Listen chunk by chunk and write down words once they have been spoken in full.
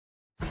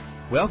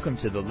Welcome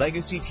to the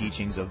legacy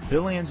teachings of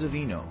Bill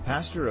Anzavino,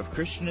 pastor of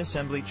Christian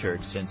Assembly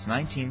Church since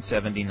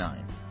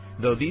 1979.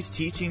 Though these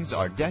teachings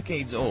are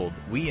decades old,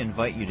 we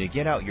invite you to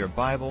get out your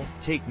Bible,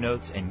 take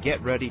notes, and get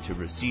ready to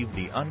receive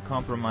the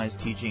uncompromised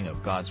teaching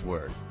of God's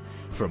Word.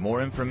 For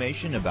more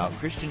information about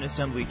Christian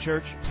Assembly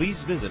Church,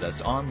 please visit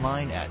us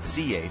online at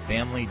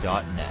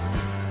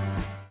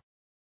cafamily.net.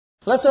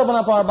 Let's open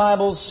up our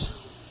Bibles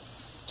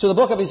to the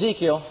book of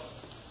Ezekiel.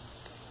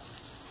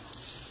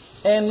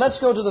 And let's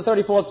go to the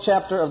 34th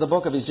chapter of the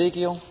book of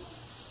Ezekiel.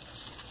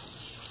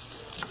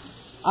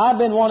 I've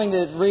been wanting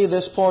to read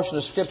this portion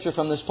of Scripture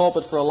from this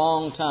pulpit for a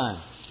long time.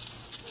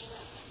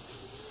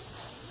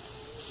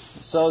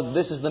 So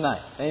this is the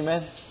night.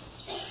 Amen.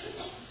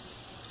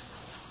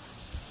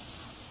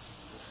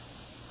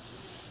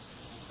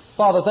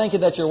 Father, thank you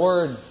that your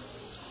Word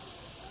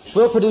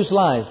will produce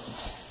life.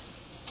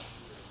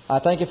 I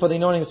thank you for the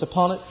anointing that's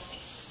upon it.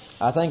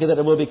 I thank you that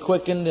it will be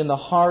quickened in the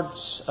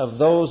hearts of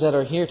those that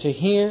are here to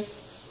hear.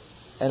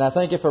 And I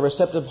thank you for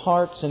receptive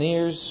hearts and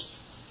ears.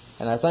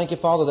 And I thank you,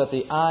 Father, that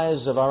the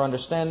eyes of our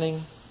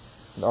understanding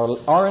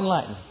are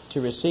enlightened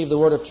to receive the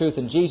word of truth.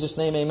 In Jesus'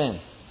 name, amen.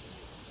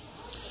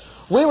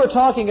 We were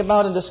talking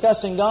about and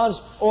discussing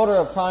God's order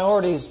of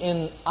priorities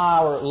in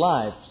our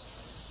lives.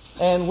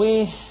 And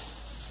we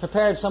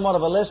prepared somewhat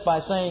of a list by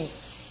saying,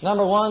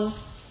 number one,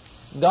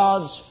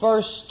 God's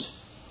first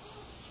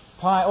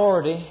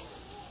priority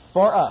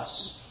for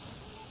us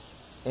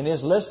in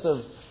His list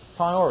of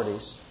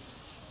priorities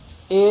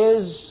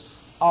is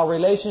our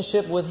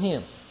relationship with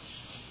Him.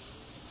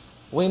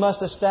 We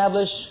must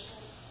establish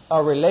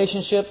a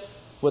relationship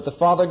with the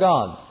Father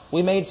God.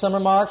 We made some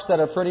remarks that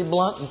are pretty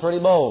blunt and pretty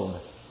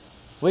bold.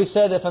 We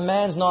said if a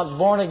man's not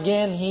born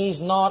again, he's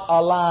not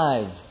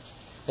alive.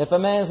 If a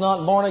man's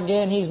not born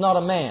again, he's not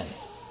a man.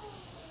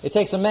 It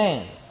takes a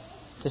man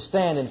to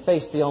stand and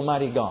face the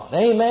Almighty God.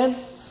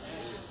 Amen?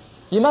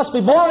 You must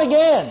be born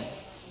again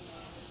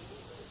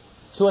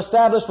to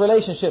establish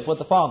relationship with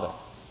the Father.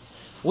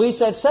 We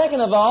said, second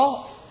of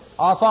all,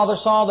 our Father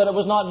saw that it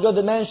was not good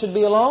that man should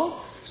be alone,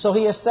 so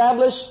He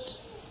established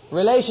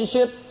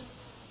relationship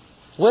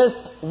with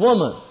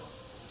woman,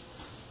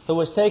 who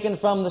was taken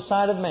from the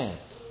side of man.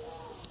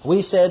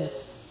 We said,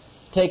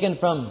 taken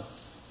from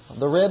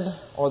the rib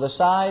or the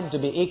side to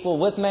be equal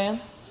with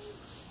man,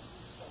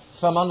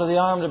 from under the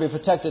arm to be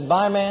protected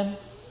by man,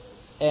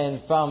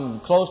 and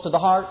from close to the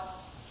heart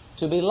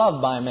to be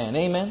loved by man.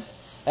 Amen?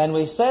 And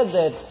we said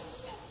that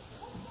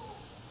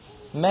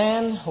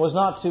man was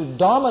not to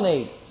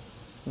dominate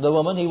the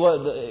woman.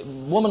 The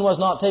woman was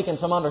not taken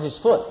from under his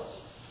foot,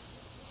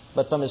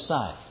 but from his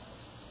side.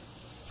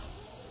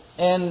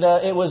 And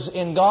it was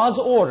in God's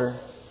order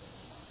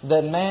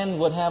that man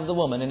would have the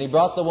woman. And He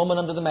brought the woman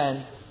unto the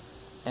man,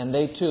 and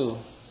they two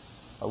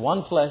are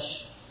one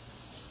flesh.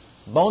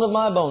 Bone of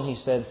my bone, He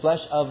said,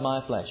 flesh of my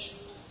flesh.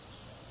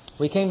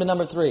 We came to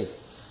number 3.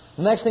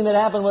 The next thing that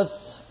happened with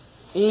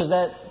Eve is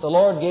that the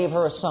Lord gave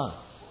her a son.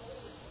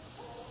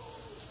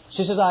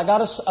 She says, I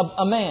got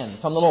a man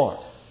from the Lord.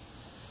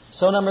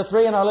 So number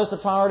 3 in our list of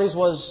priorities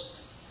was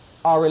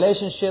our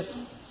relationship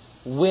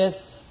with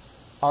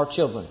our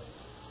children.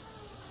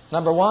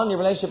 Number 1, your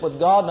relationship with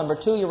God. Number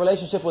 2, your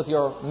relationship with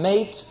your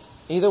mate,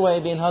 either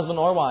way, being husband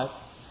or wife.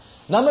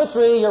 Number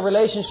 3, your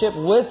relationship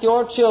with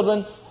your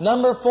children.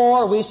 Number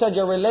 4, we said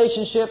your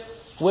relationship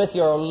with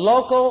your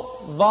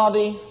local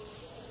body,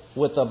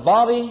 with the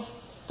body,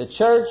 the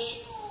church,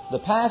 the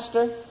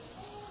pastor.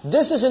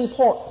 This is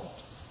important.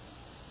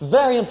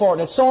 Very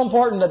important. It's so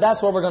important that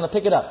that's where we're going to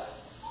pick it up.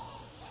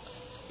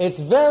 It's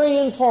very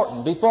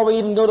important, before we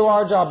even go to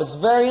our job, it's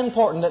very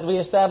important that we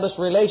establish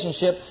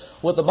relationship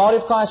with the body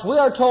of Christ. We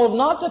are told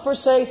not to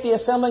forsake the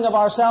assembling of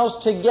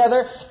ourselves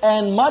together,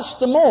 and much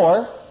the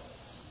more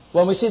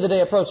when we see the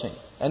day approaching.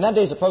 And that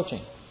day's approaching,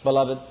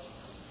 beloved.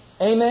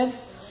 Amen?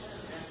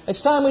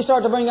 It's time we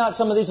start to bring out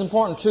some of these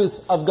important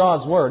truths of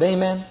God's Word.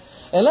 Amen?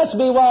 And let's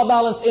be well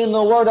balanced in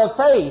the word of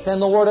faith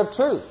and the word of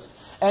truth.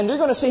 And you're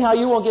going to see how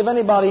you won't give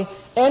anybody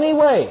any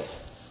way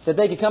that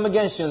they could come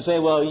against you and say,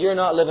 well, you're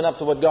not living up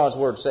to what God's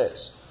Word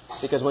says.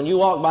 Because when you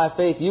walk by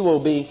faith, you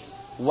will be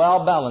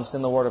well balanced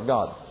in the Word of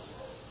God.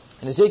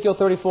 In Ezekiel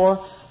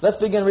 34, let's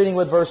begin reading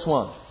with verse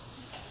 1.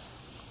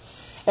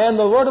 And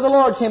the word of the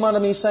Lord came unto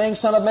me, saying,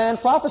 Son of man,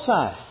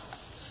 prophesy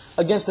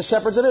against the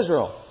shepherds of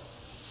Israel.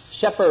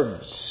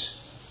 Shepherds.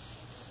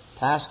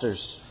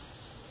 Pastors.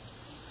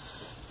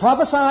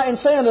 Prophesy and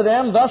say unto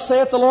them, Thus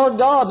saith the Lord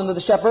God unto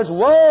the shepherds,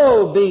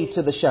 Woe be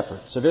to the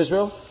shepherds of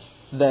Israel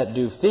that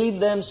do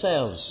feed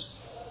themselves.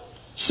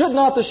 Should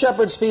not the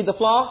shepherds feed the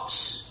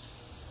flocks?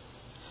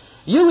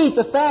 You eat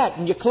the fat,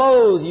 and you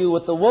clothe you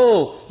with the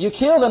wool. You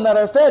kill them that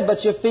are fed,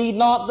 but you feed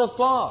not the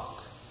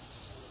flock.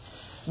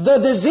 The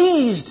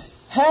diseased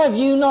have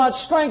you not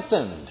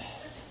strengthened.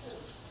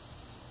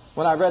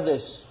 When I read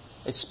this,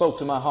 it spoke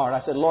to my heart. I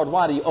said, Lord,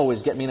 why do you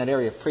always get me in that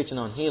area of preaching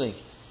on healing?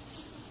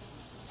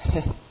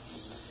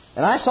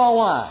 And I saw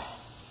why.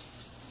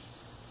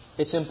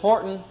 It's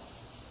important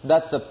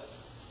that the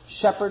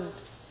shepherd,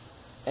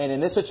 and in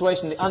this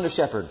situation the under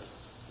shepherd,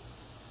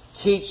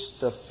 teach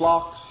the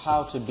flock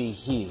how to be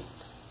healed.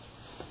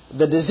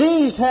 The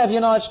diseased have you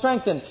not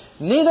strengthened,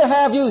 neither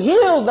have you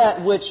healed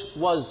that which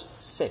was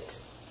sick.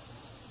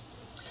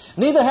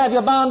 Neither have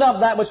you bound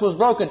up that which was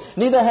broken,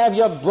 neither have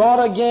you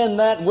brought again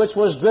that which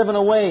was driven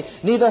away,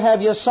 neither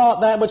have you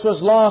sought that which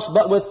was lost,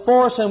 but with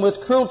force and with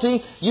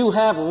cruelty you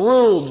have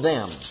ruled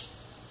them.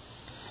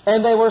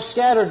 And they were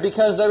scattered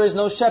because there is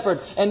no shepherd,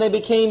 and they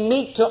became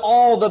meat to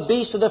all the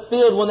beasts of the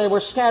field when they were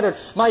scattered.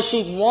 My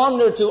sheep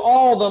wandered to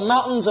all the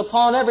mountains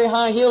upon every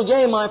high hill.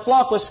 Yea, my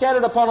flock was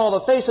scattered upon all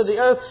the face of the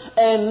earth,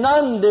 and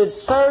none did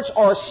search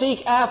or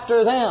seek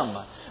after them.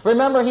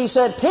 Remember, he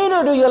said,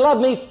 Peter, do you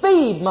love me?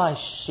 Feed my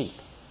sheep.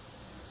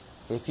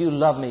 If you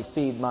love me,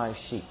 feed my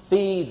sheep.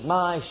 Feed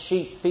my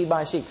sheep. Feed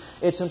my sheep.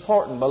 It's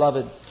important,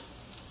 beloved.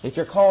 If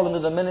you're called into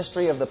the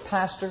ministry of the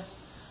pastor,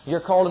 you're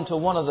called into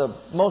one of the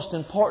most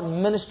important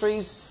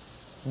ministries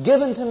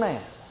given to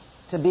man,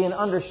 to be an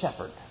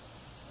under-shepherd.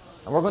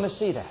 And we're going to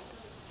see that.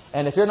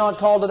 And if you're not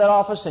called to that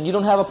office and you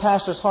don't have a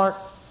pastor's heart,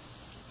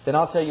 then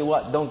I'll tell you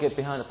what, don't get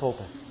behind the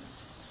pulpit.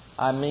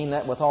 I mean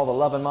that with all the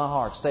love in my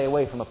heart. Stay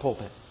away from the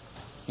pulpit.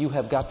 You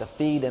have got to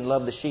feed and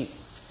love the sheep.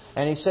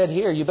 And he said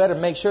here, you better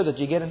make sure that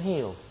you get them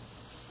healed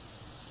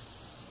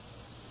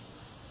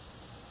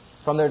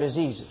from their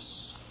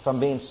diseases,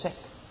 from being sick.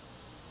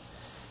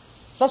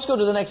 Let's go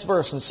to the next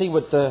verse and see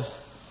what the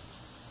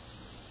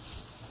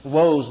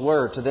woes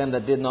were to them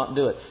that did not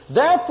do it.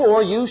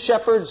 Therefore, you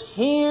shepherds,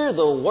 hear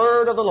the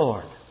word of the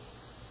Lord.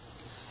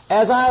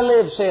 As I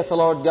live, saith the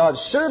Lord God,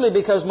 surely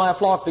because my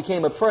flock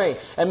became a prey,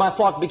 and my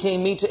flock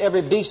became meat to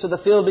every beast of the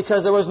field,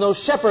 because there was no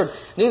shepherd,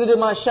 neither did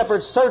my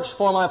shepherds search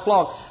for my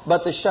flock,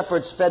 but the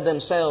shepherds fed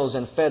themselves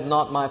and fed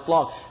not my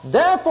flock.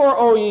 Therefore,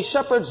 O ye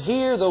shepherds,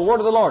 hear the word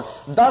of the Lord.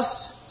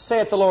 Thus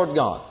saith the Lord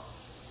God,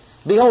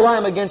 Behold, I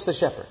am against the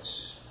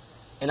shepherds,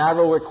 and I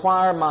will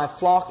require my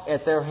flock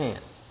at their hand,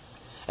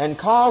 and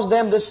cause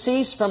them to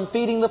cease from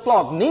feeding the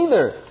flock.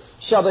 Neither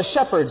shall the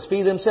shepherds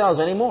feed themselves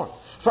any more.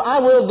 For I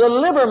will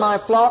deliver my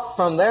flock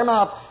from their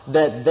mouth,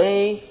 that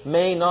they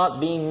may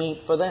not be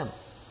meat for them.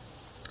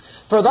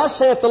 For thus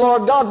saith the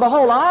Lord God,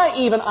 Behold, I,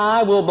 even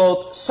I, will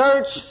both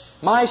search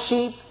my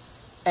sheep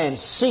and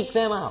seek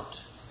them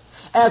out.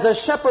 As a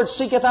shepherd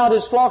seeketh out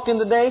his flock in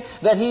the day,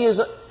 that he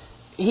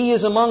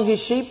is among his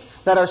sheep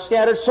that are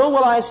scattered, so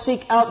will I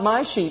seek out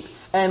my sheep,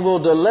 and will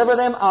deliver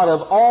them out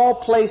of all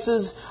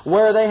places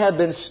where they have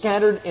been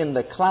scattered in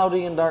the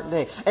cloudy and dark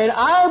day. And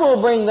I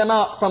will bring them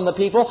out from the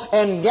people,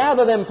 and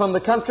gather them from the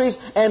countries,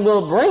 and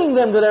will bring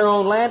them to their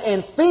own land,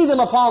 and feed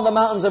them upon the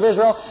mountains of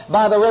Israel,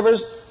 by the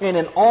rivers, and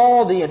in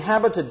all the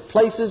inhabited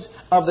places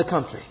of the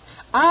country.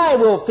 I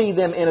will feed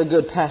them in a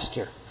good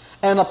pasture,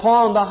 and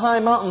upon the high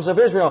mountains of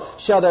Israel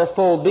shall their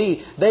fold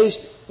be.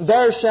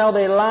 There shall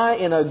they lie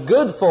in a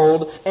good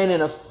fold, and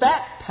in a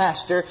fat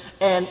pasture,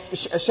 and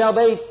shall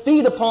they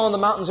feed upon the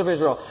mountains of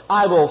Israel.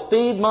 I will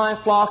feed my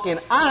flock,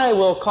 and I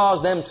will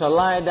cause them to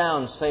lie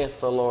down, saith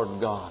the Lord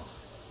God.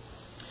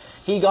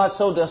 He got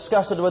so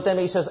disgusted with them,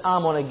 he says,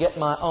 I'm going to get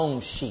my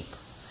own sheep.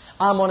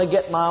 I'm going to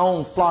get my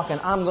own flock,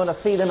 and I'm going to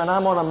feed them, and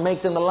I'm going to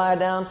make them to lie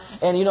down.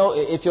 And you know,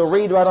 if you'll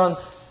read right on,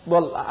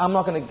 well, I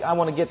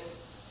want to get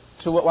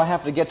to what I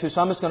have to get to,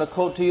 so I'm just going to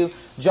quote to you.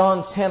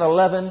 John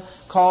 10:11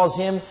 calls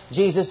Him,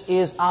 Jesus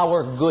is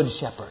our good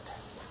shepherd.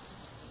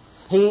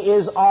 He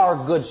is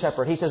our good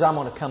shepherd. He says, I'm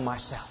going to come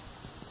myself.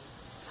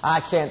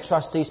 I can't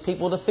trust these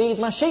people to feed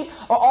my sheep.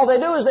 All they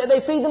do is they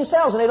feed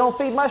themselves, and they don't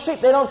feed my sheep.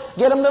 They don't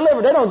get them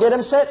delivered. They don't get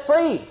them set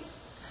free.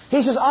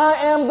 He says,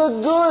 I am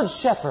the good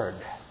shepherd,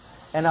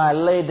 and I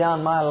lay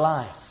down my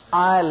life.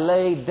 I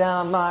lay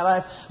down my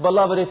life.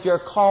 Beloved, if you're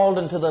called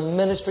into the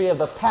ministry of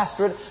the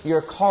pastorate,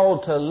 you're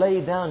called to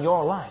lay down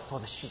your life for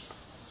the sheep.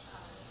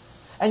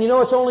 And you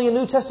know, it's only in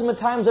New Testament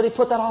times that He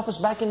put that office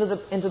back into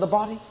the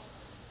body.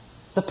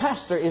 The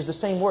pastor is the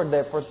same word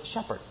there for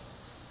shepherd.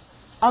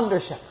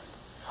 Under-shepherd.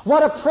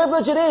 What a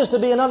privilege it is to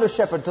be an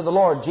under-shepherd to the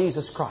Lord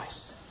Jesus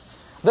Christ.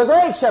 The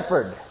great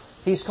shepherd,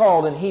 He's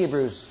called in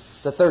Hebrews,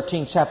 the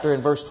 13th chapter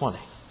in verse 20.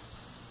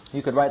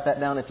 You could write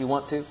that down if you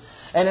want to.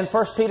 And in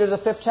 1 Peter, the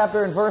 5th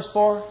chapter in verse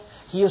 4,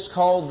 He is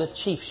called the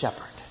chief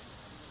shepherd.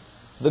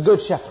 The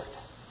good shepherd.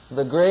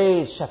 The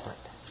great shepherd.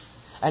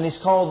 And He's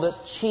called the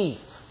chief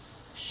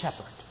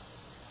shepherd.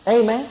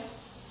 Amen?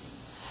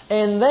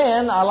 And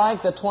then, I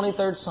like the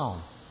 23rd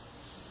Psalm.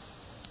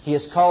 He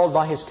is called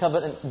by His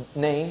covenant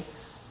name,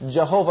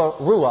 Jehovah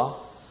Ruah,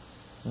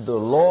 the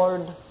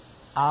Lord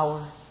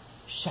our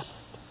shepherd.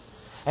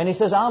 And He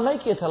says, I'll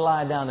make you to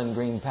lie down in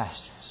green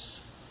pastures.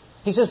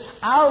 He says,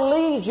 I'll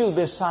lead you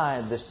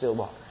beside the still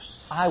waters.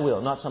 I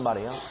will, not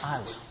somebody else. I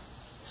will.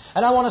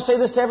 And I want to say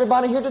this to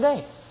everybody here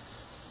today.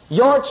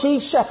 Your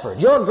chief shepherd,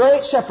 your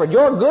great shepherd,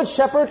 your good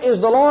shepherd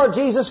is the Lord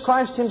Jesus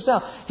Christ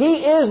Himself.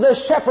 He is the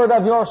shepherd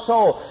of your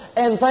soul.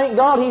 And thank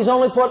God He's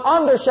only put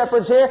under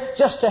shepherds here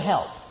just to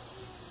help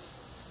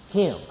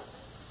Him.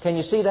 Can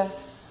you see that?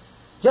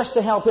 Just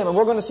to help Him. And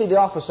we're going to see the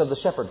office of the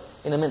shepherd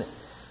in a minute.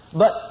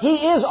 But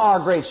He is our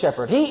great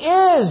shepherd. He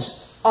is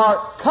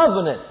our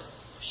covenant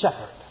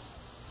shepherd.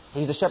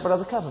 He's the shepherd of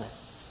the covenant.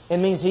 It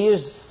means He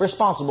is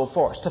responsible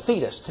for us, to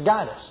feed us, to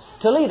guide us,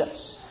 to lead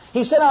us.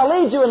 He said, I'll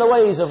lead you in the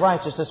ways of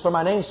righteousness for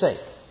my name's sake.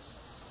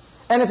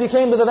 And if you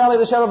came to the valley of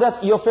the shadow of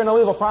death, you'll fear no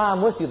evil, for I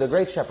am with you, the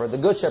great shepherd, the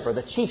good shepherd,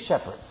 the chief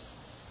shepherd,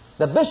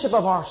 the bishop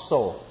of our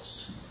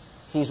souls.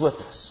 He's with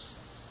us.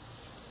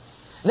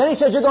 And then he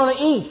said, you're going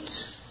to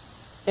eat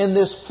in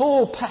this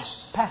full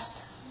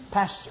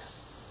pasture.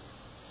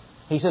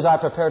 He says, I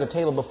prepared a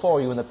table before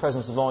you in the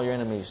presence of all your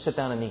enemies. Sit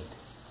down and eat.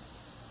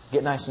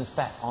 Get nice and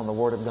fat on the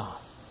Word of God.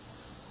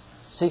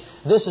 See,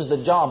 this is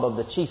the job of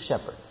the chief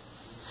shepherd.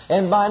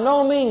 And by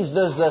no means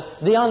does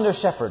the under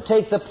shepherd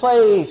take the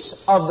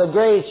place of the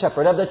great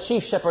shepherd, of the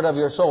chief shepherd of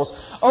your souls.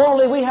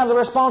 Only we have the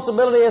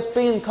responsibility as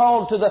being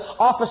called to the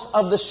office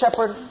of the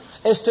shepherd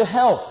is to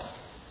help.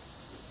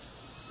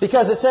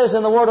 Because it says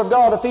in the Word of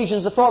God,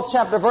 Ephesians the 4th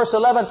chapter, verse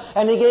 11,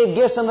 and He gave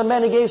gifts unto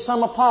men. He gave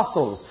some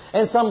apostles,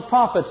 and some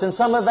prophets, and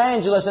some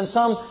evangelists, and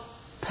some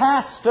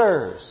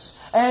pastors,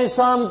 and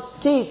some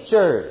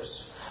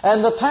teachers.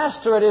 And the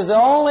pastorate is the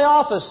only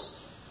office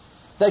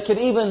that could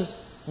even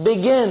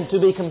begin to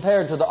be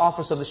compared to the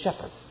office of the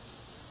shepherd.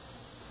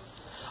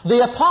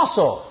 The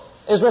apostle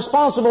is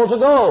responsible to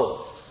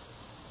go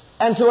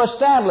and to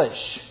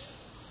establish.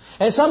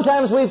 And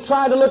sometimes we've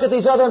tried to look at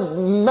these other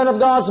men of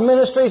God's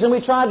ministries and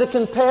we tried to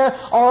compare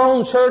our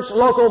own church,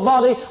 local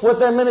body with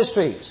their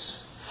ministries.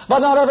 But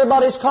not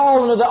everybody's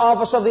called into the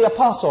office of the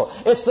apostle.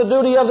 It's the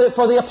duty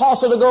for the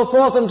apostle to go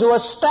forth and to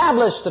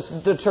establish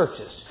the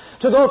churches.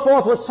 To go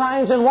forth with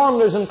signs and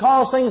wonders and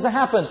cause things to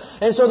happen.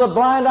 And so the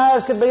blind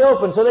eyes can be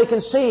opened so they can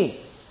see.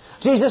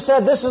 Jesus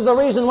said, this is the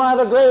reason why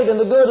the great and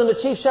the good and the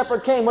chief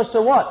shepherd came, was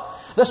to what?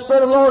 The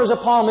Spirit of the Lord is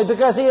upon me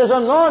because He has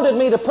anointed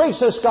me to preach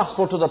this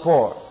gospel to the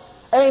poor.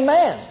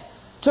 Amen.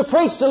 To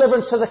preach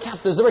deliverance to the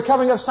captives, the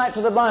recovering of sight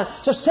to the blind,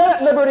 to set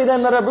at liberty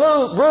them that are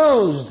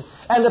bruised,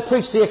 and to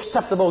preach the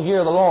acceptable year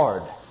of the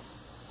Lord.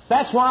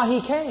 That's why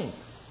He came.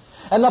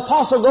 And the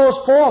apostle goes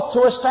forth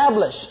to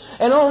establish.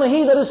 And only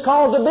he that is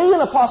called to be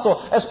an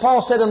apostle, as Paul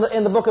said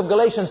in the book of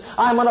Galatians,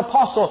 I'm an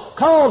apostle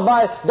called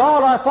by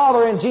God our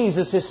Father and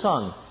Jesus His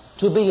Son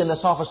to be in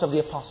this office of the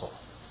apostle.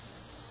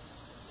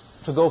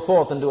 To go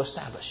forth and to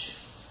establish.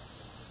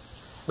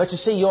 But you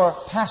see, your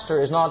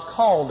pastor is not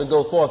called to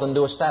go forth and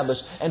to establish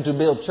and to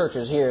build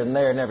churches here and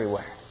there and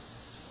everywhere.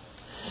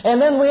 And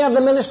then we have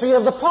the ministry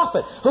of the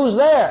prophet, who's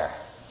there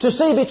to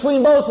see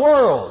between both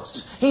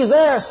worlds. He's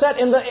there set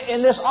in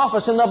this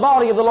office in the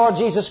body of the Lord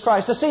Jesus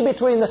Christ, to see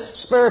between the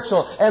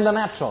spiritual and the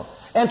natural,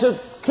 and to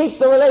keep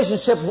the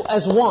relationship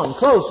as one,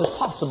 close as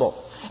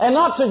possible. And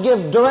not to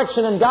give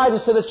direction and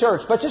guidance to the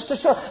church, but just to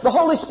show the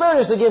Holy Spirit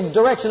is to give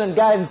direction and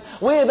guidance.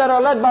 We that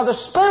are led by the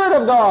Spirit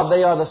of God,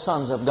 they are the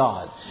sons of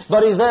God.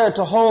 But He's there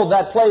to hold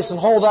that place and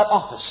hold that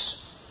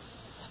office,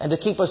 and to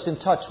keep us in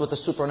touch with the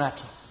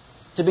supernatural.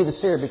 To be the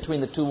seer between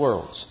the two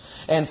worlds.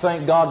 And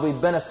thank God we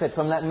benefit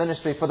from that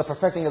ministry for the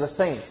perfecting of the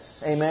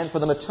saints. Amen. For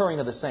the maturing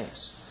of the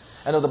saints.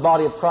 And of the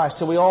body of Christ.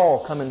 Till we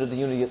all come into the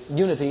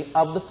unity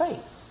of the faith.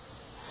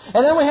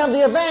 And then we have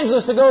the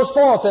evangelist that goes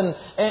forth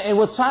and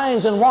with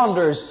signs and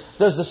wonders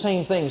does the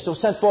same thing. So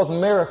sent forth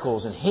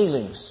miracles and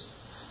healings.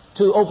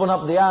 To open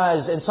up the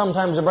eyes and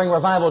sometimes to bring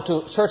revival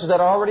to churches that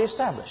are already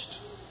established.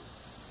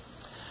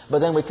 But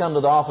then we come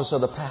to the office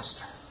of the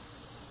pastor,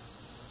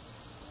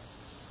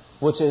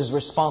 which is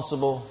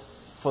responsible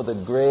for the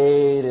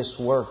greatest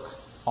work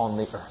on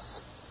the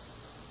earth.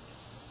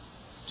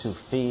 To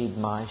feed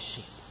my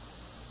sheep.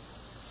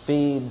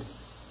 Feed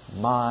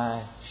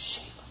my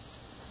sheep.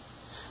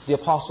 The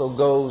apostle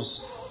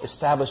goes,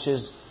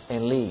 establishes,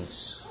 and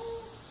leaves.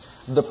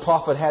 The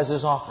prophet has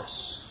his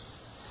office.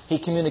 He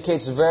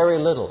communicates very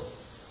little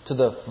to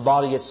the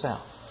body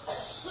itself,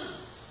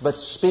 but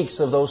speaks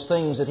of those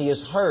things that he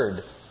has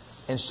heard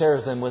and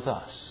shares them with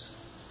us.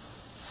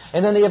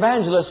 And then the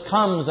evangelist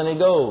comes and he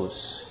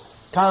goes.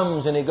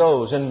 Comes and he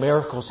goes. And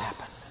miracles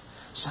happen.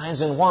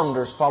 Signs and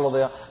wonders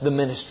follow the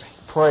ministry.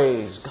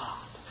 Praise God.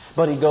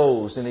 But he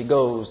goes and he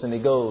goes and he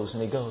goes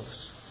and he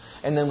goes.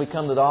 And then we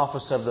come to the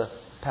office of the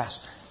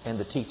pastor and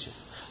the teacher.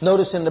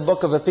 Notice in the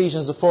book of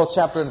Ephesians, the 4th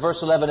chapter and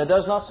verse 11, it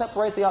does not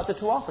separate the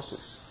two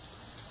offices.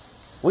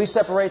 We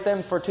separate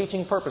them for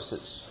teaching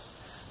purposes.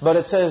 But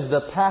it says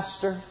the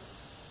pastor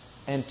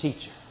and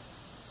teacher.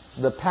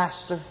 The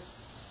pastor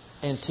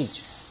and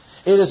teacher.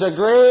 It is a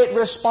great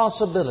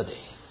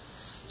responsibility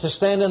to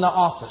stand in the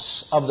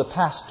office of the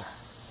pastor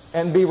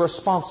and be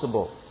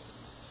responsible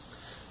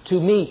to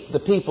meet the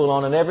people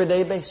on an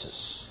everyday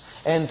basis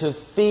and to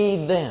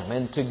feed them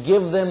and to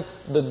give them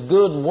the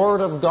good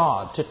Word of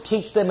God, to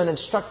teach them and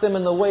instruct them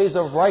in the ways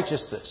of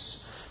righteousness,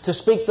 to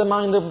speak the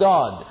mind of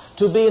God,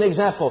 to be an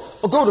example.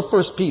 Well, go to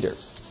 1 Peter,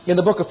 in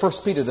the book of 1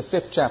 Peter, the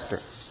 5th chapter.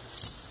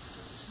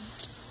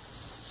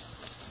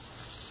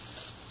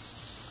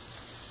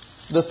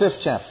 The 5th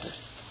chapter.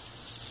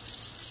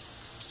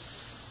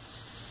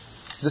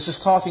 This is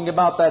talking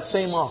about that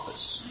same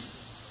office.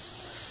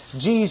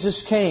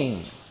 Jesus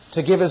came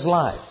to give His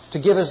life. To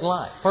give His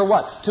life. For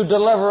what? To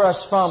deliver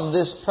us from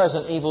this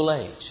present evil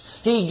age.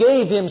 He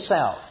gave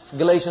Himself.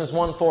 Galatians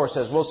 1:4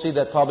 says. We'll see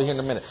that probably here in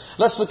a minute.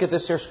 Let's look at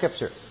this here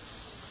scripture.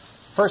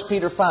 1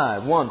 Peter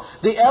 5:1.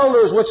 The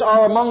elders which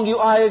are among you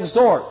I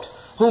exhort,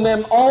 whom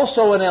am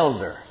also an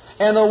elder,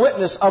 and a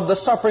witness of the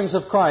sufferings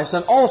of Christ,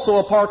 and also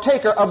a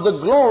partaker of the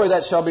glory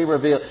that shall be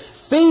revealed.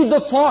 Feed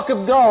the flock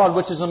of God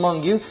which is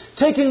among you,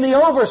 taking the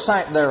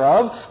oversight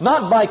thereof,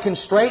 not by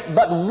constraint,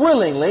 but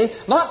willingly,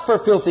 not for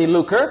filthy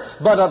lucre,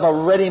 but of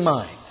a ready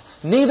mind.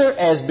 Neither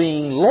as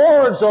being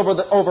lords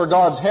over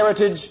God's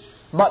heritage,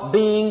 but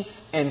being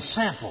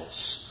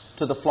ensamples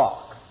to the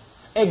flock.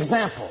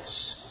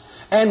 Examples.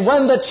 And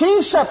when the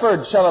chief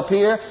shepherd shall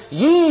appear,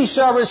 ye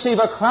shall receive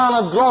a crown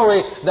of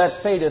glory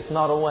that fadeth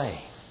not away.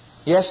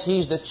 Yes,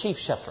 He's the chief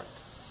shepherd.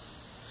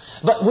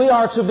 But we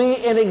are to be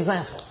an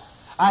example.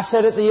 I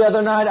said it the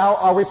other night,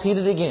 I'll repeat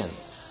it again.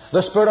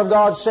 The Spirit of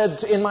God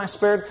said in my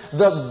spirit,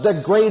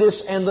 the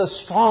greatest and the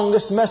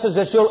strongest message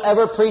that you'll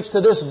ever preach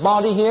to this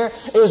body here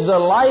is the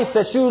life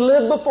that you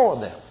live before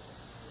them.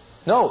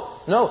 No.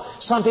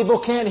 Some people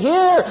can't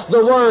hear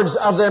the words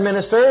of their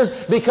ministers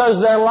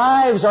because their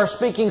lives are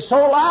speaking so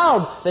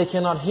loud they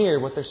cannot hear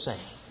what they're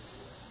saying.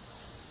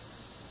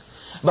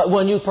 But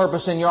when you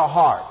purpose in your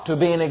heart to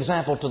be an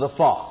example to the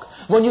flock,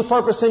 when you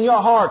purpose in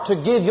your heart to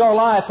give your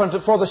life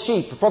for the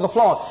sheep, for the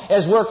flock,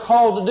 as we're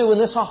called to do in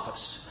this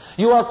office,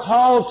 you are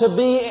called to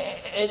be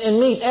and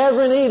meet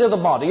every need of the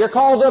body. You're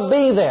called to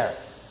be there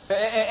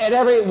at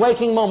every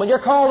waking moment. You're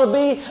called to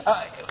be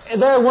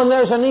there when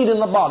there's a need in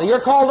the body.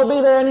 You're called to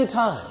be there any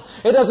time.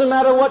 It doesn't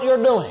matter what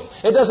you're doing.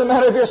 It doesn't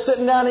matter if you're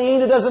sitting down to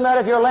eat. It doesn't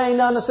matter if you're laying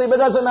down to sleep. It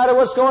doesn't matter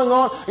what's going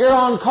on. You're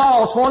on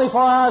call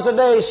 24 hours a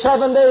day,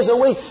 7 days a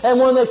week. And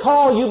when they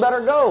call, you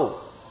better go.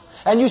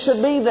 And you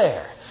should be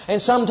there.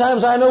 And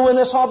sometimes I know in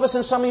this office,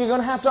 and some of you are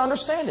going to have to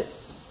understand it.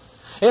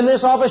 In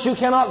this office, you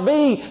cannot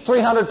be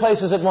 300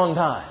 places at one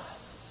time.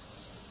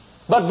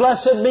 But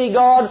blessed be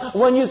God,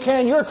 when you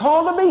can, you're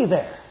called to be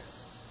there.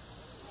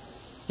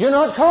 You're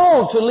not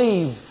called to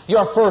leave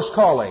your first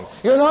calling.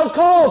 You're not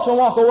called to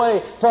walk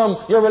away from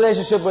your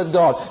relationship with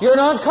God. You're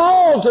not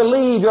called to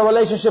leave your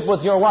relationship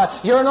with your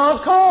wife. You're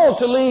not called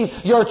to leave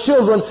your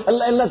children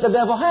and let the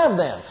devil have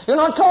them. You're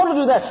not called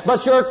to do that.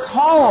 But you're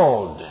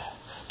called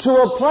to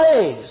a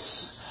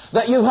place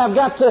that you have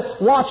got to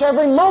watch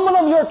every moment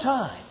of your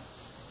time.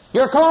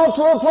 You're called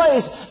to a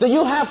place that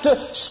you have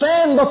to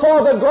stand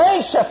before the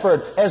great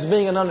shepherd as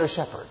being an under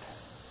shepherd.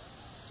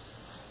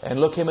 And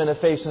look him in the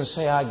face and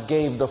say, I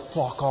gave the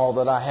flock all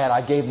that I had.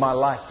 I gave my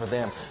life for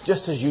them,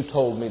 just as you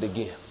told me to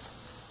give.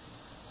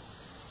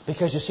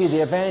 Because you see,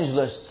 the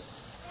evangelist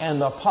and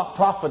the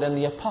prophet and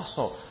the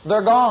apostle,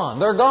 they're gone.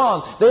 They're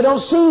gone. They don't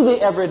see the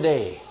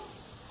everyday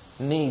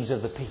needs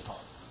of the people.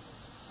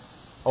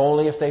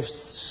 Only if they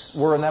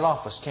were in that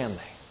office can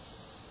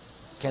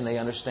they. Can they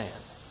understand?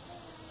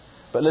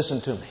 But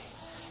listen to me.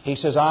 He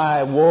says,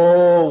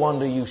 woe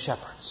unto you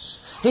shepherds.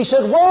 He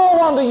said,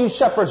 woe unto you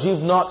shepherds,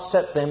 you've not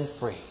set them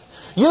free.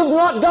 You've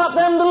not got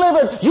them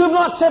delivered. You've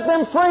not set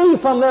them free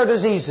from their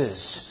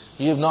diseases.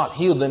 You've not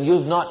healed them.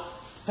 You've not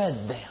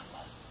fed them.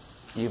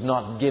 You've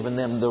not given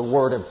them the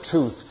word of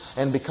truth.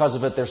 And because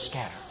of it, they're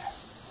scattered.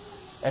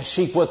 As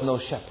sheep with no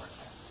shepherd.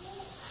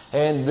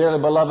 And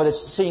dearly beloved,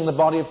 it's seeing the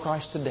body of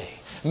Christ today.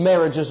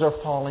 Marriages are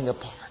falling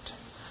apart.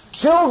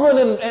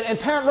 Children and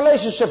parent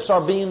relationships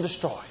are being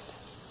destroyed.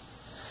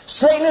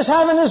 Satan is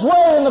having his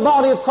way in the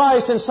body of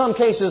Christ in some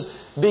cases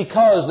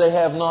because they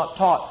have not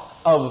taught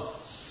of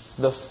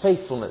the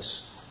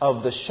faithfulness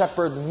of the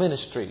shepherd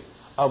ministry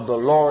of the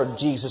Lord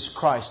Jesus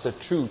Christ, the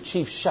true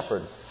chief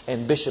shepherd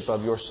and bishop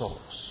of your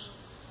souls.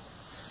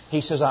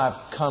 He says,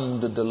 I've come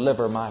to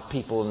deliver my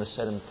people and to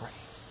set them free.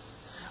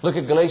 Look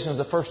at Galatians,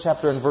 the 1st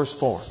chapter and verse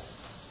 4.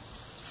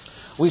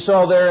 We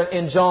saw there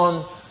in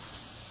John's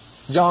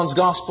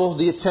Gospel,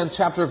 the 10th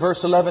chapter,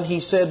 verse 11,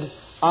 he said,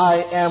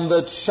 I am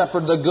the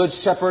shepherd, the good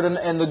shepherd,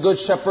 and the good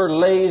shepherd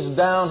lays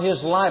down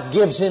his life,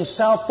 gives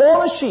himself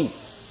for the sheep.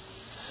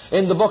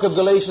 In the book of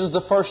Galatians,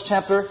 the 1st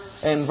chapter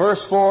and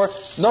verse 4,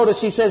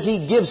 notice he says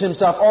he gives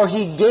himself, or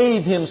he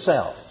gave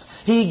himself.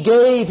 He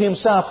gave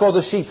himself for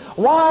the sheep.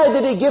 Why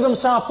did he give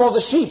himself for the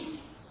sheep?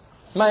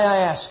 May I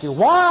ask you,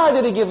 why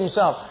did he give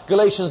himself?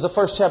 Galatians, the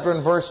 1st chapter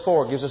and verse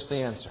 4 gives us the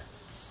answer.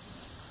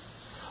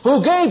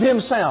 Who gave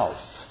himself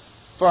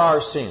for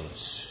our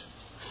sins,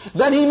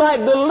 that he might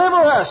deliver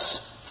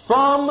us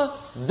from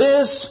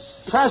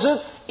this present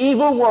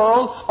evil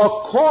world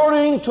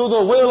according to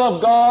the will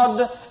of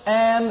God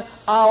and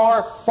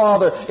our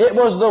Father. It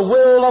was the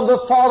will of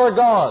the Father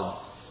God.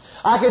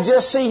 I could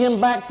just see him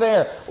back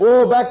there.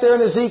 Back there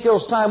in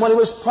Ezekiel's time when he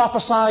was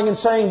prophesying and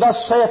saying,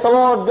 Thus saith the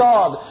Lord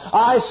God,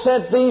 I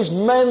sent these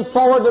men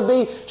forward to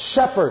be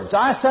shepherds.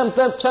 I sent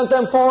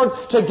them forward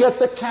to get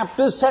the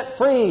captives set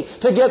free,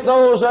 to get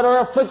those that are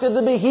afflicted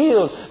to be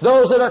healed,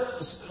 those that are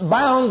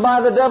bound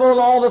by the devil and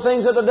all the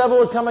things that the devil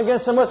would come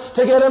against them with,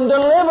 to get them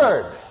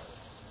delivered.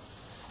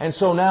 And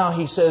so now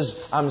he says,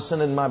 I'm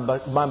sending my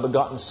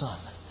begotten Son,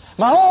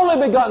 my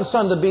only begotten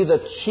Son, to be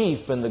the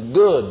chief and the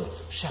good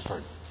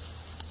shepherd,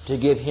 to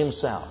give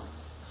himself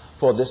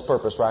for this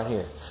purpose right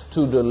here,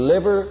 to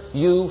deliver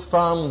you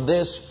from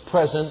this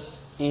present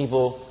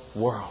evil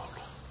world.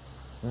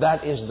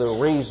 That is the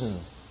reason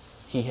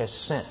he has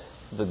sent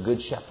the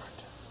Good Shepherd.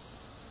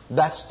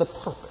 That's the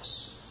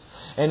purpose.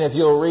 And if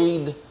you'll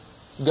read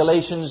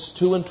Galatians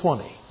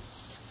 2:20.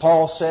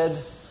 Paul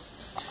said,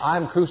 I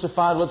am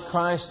crucified with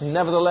Christ,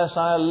 nevertheless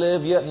I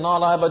live, yet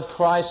not I, but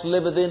Christ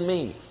liveth in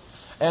me.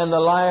 And the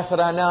life that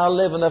I now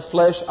live in the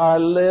flesh, I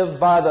live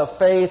by the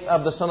faith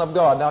of the Son of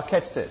God. Now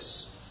catch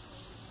this.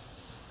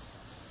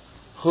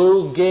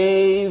 Who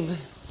gave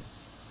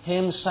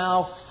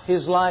Himself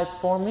His life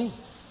for me.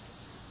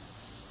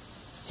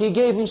 He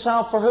gave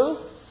Himself for who?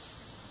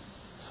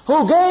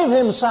 Who gave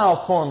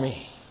Himself for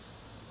me?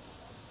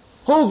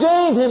 Who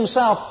gave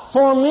Himself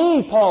for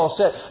me, Paul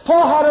said.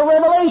 Paul had a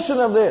revelation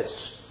of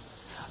this.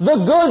 The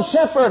Good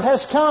Shepherd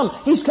has come.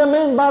 He's come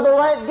in by the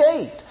right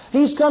gate.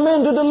 He's come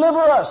in to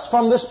deliver us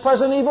from this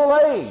present evil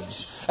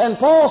age. And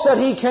Paul said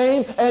He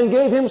came and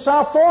gave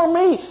Himself for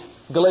me.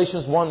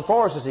 Galatians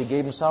 1:4 says He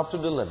gave Himself to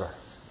deliver.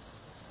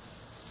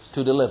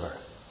 To deliver.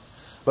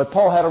 But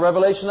Paul had a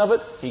revelation of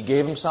it. He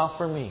gave Himself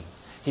for me.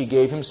 He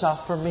gave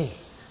Himself for me.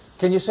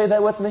 Can you say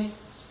that with me?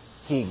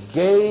 He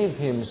gave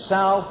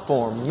Himself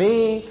for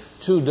me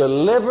to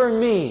deliver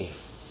me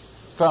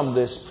from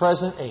this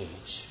present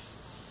age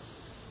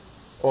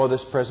or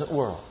this present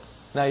world.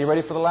 Now, you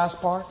ready for the last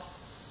part?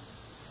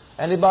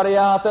 Anybody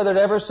out there that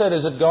ever said,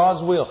 is it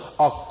God's will?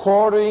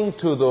 According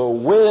to the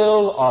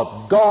will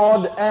of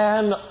God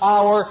and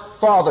our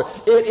Father.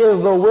 It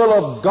is the will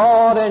of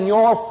God and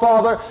your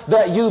Father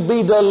that you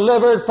be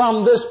delivered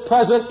from this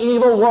present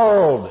evil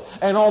world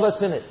and all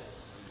that's in it.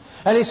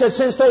 And He said,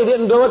 since they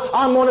didn't do it,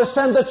 I'm going to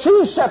send the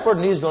true shepherd,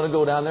 and He's going to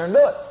go down there and do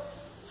it.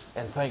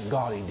 And thank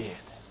God He did.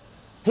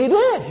 He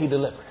did. He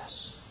delivered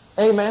us.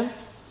 Amen.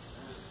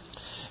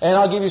 And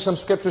I'll give you some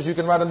scriptures. You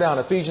can write them down.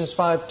 Ephesians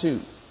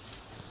 5:2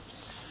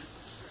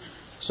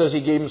 says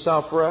He gave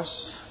Himself for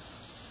us.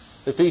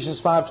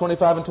 Ephesians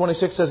 5:25 and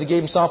 26 says He gave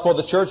Himself for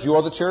the church. You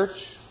are the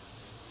church.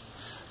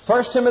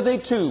 1 Timothy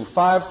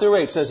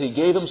 2:5-8 says He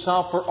gave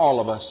Himself for all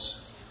of us.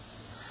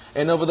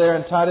 And over there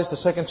in Titus, the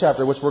 2nd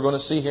chapter, which we're going to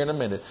see here in a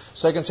minute.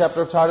 2nd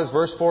chapter of Titus,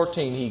 verse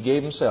 14, He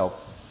gave Himself.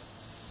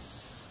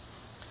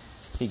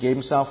 He gave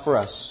Himself for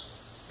us.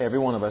 Every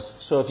one of us.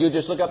 So if you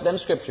just look up them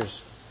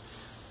scriptures,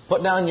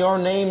 put down your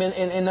name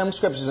in them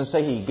scriptures and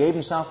say, He gave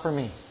Himself for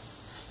me.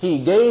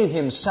 He gave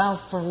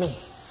Himself for me.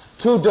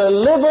 To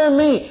deliver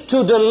me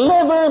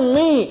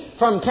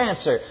from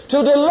cancer, to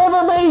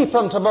deliver me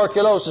from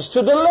tuberculosis,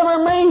 to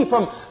deliver me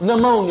from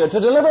pneumonia, to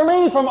deliver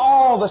me from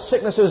all the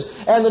sicknesses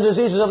and the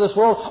diseases of this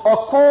world,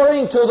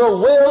 according to the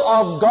will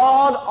of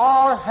God,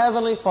 our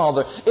Heavenly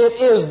Father.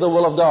 It is the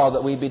will of God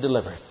that we be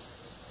delivered.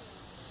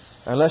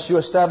 Unless you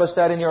establish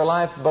that in your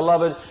life,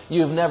 beloved,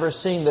 you've never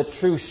seen the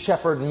true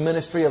shepherd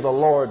ministry of the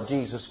Lord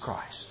Jesus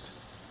Christ.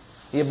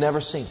 You've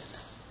never seen it.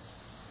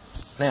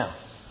 Now,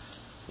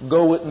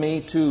 go with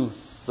me to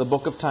the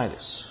book of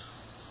Titus.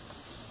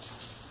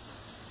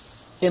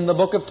 In the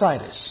book of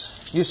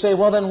Titus, you say,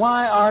 well, then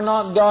why are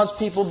not God's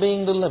people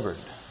being delivered?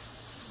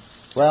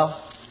 Well,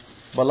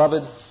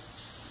 beloved,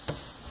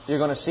 you're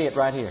going to see it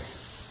right here.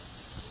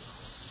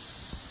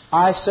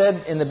 I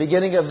said in the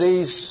beginning of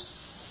these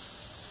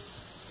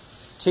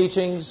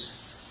teachings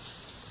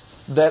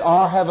that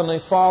our Heavenly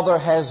Father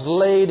has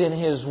laid in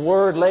His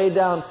Word, laid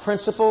down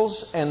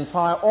principles and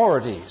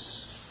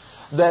priorities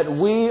that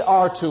we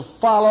are to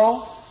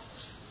follow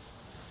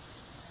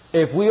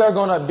if we are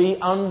going to be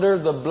under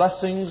the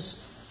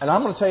blessings, and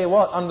I'm going to tell you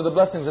what, under the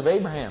blessings of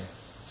Abraham.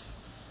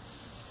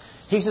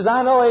 He says,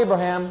 I know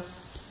Abraham,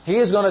 he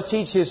is going to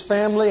teach his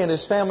family and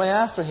his family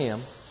after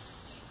him.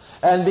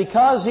 And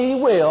because he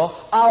will,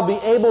 I'll be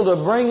able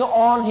to bring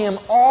on him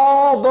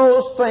all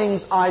those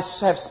things I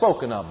have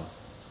spoken of him.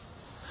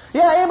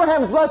 Yeah,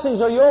 Abraham's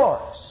blessings are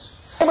yours.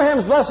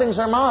 Abraham's blessings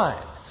are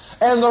mine.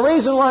 And the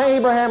reason why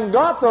Abraham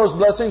got those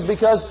blessings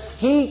because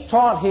he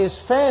taught his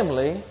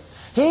family.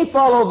 He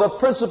followed the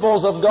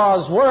principles of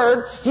God's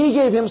Word. He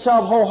gave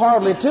himself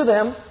wholeheartedly to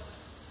them.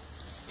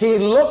 He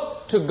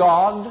looked to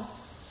God.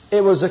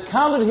 It was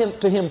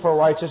accounted to him for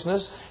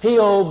righteousness. He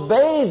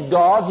obeyed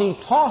God. He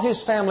taught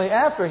his family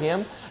after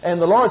him. And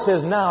the Lord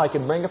says, now I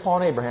can bring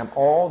upon Abraham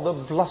all the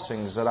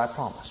blessings that I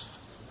promised.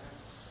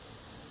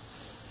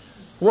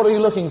 What are you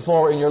looking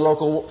for in your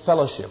local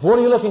fellowship? What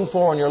are you looking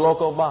for in your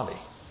local body?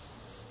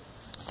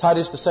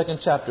 Titus, the 2nd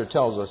chapter,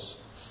 tells us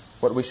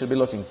what we should be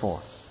looking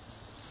for.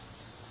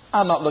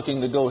 I'm not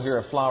looking to go hear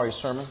a flowery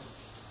sermon.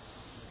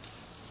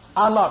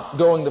 I'm not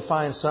going to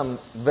find some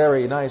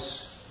very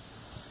nice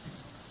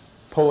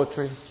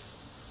poetry.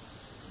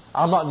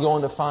 I'm not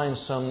going to find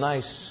some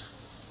nice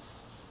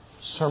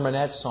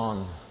sermonettes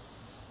on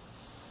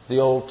the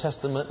Old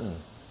Testament and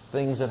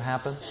things that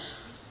happen.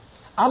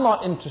 I'm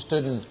not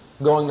interested in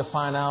going to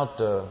find out,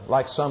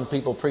 like some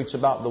people preach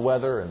about the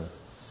weather, and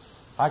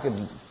I could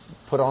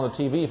put on the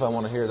TV if I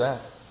want to hear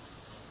that.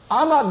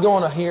 I'm not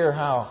going to hear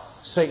how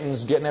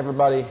Satan's getting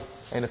everybody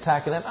and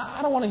attacking them.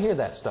 I don't want to hear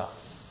that stuff.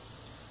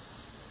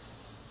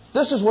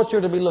 This is what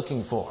you're to be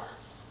looking for.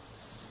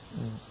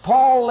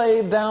 Paul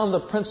laid down the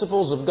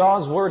principles of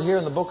God's Word here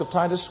in the book of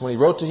Titus when he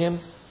wrote to him.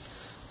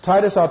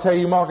 Titus, I'll tell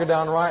you, mark it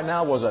down right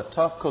now, was a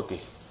tough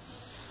cookie.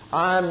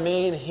 I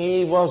mean,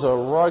 he was a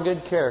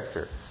rugged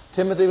character.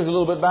 Timothy was a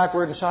little bit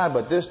backward and shy,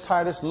 but this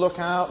Titus, look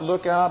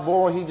out,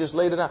 boy, he just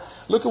laid it out.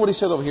 Look at what he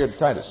said over here to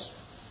Titus.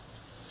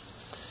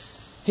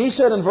 He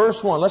said in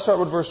verse 1, let's start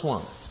with verse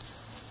 1.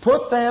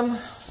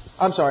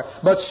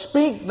 But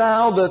speak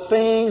thou the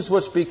things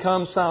which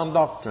become sound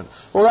doctrine.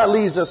 Well, that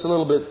leaves us a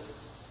little bit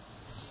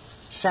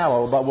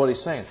shallow about what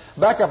he's saying.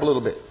 Back up a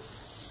little bit.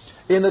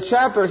 In the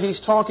chapter, he's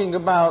talking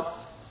about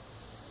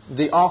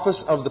the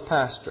office of the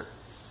pastor.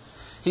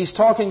 He's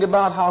talking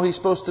about how he's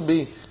supposed to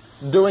be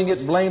doing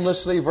it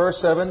blamelessly. Verse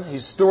 7,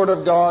 he's steward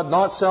of God,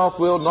 not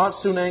self-willed, not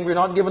soon angry,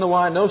 not given to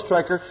wine, no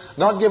striker,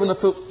 not given to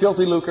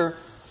filthy lucre.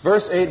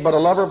 Verse 8, but a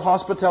lover of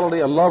hospitality,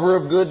 a lover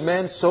of good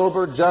men,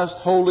 sober, just,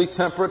 holy,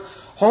 temperate,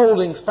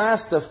 holding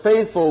fast the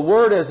faithful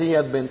word as he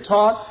hath been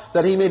taught,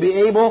 that he may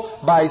be able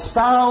by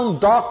sound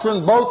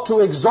doctrine both to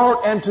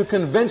exhort and to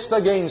convince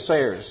the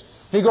gainsayers.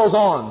 He goes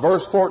on,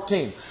 verse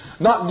 14,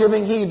 not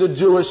giving heed to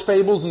Jewish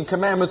fables and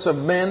commandments of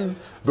men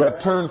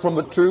that turn from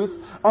the truth.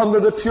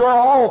 Under the pure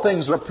all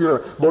things are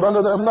pure, but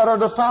under them that are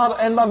defiled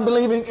and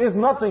unbelieving is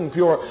nothing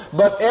pure.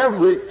 But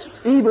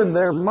even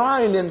their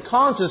mind and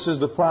conscience is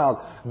defiled.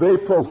 They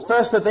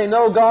profess that they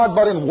know God,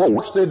 but in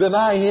works they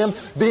deny Him,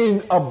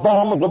 being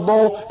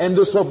abominable and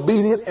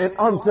disobedient, and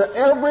unto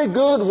every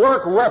good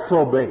work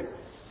reprobate.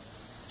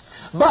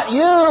 But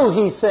you,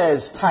 he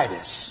says,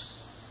 Titus,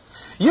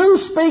 you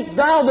speak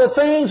thou the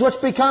things which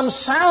become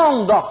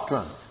sound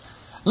doctrine.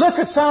 Look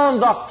at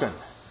sound doctrine.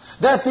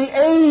 That the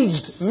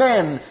aged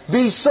men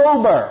be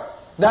sober.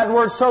 That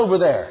word sober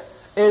there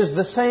is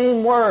the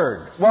same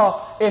word.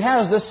 Well, it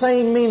has the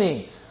same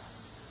meaning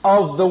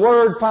of the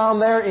word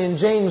found there in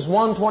James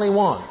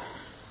 1:21.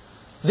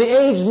 The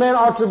aged men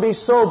are to be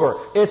sober.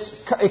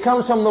 It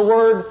comes from the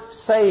word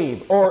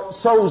save, or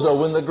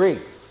sozo in the Greek.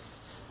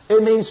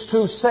 It means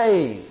to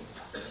save,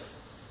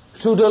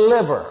 to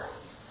deliver.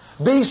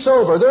 Be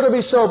sober. They're to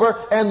be sober.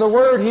 And the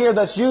word here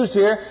that's used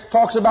here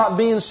talks about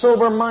being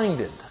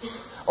sober-minded,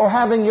 or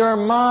having your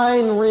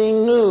mind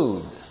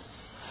renewed.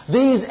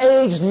 These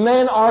aged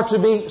men are to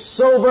be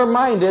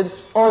sober-minded,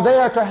 or they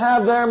are to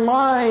have their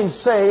minds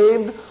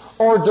saved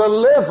or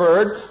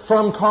delivered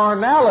from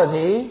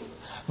carnality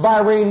by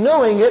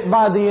renewing it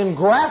by the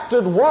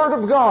engrafted Word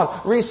of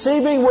God,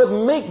 receiving with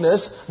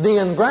meekness the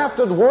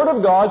engrafted Word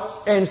of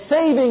God, and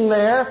saving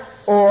their,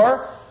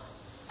 or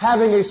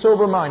having a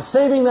sober mind,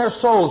 saving their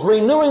souls,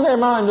 renewing their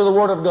mind to the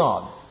Word of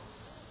God.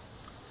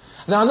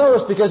 Now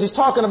notice, because he's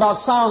talking about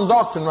sound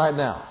doctrine right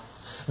now.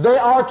 They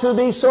are to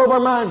be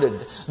sober-minded.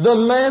 The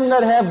men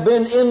that have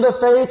been in the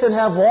faith and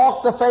have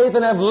walked the faith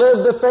and have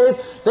lived the faith,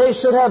 they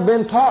should have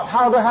been taught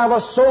how to have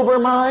a sober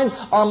mind,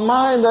 a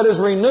mind that is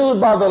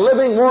renewed by the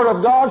living Word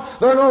of God.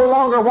 They're no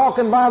longer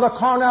walking by the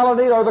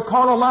carnality or the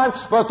carnal mind,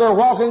 but they're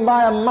walking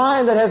by a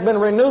mind that has been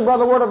renewed by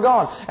the Word of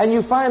God. And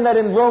you find that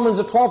in Romans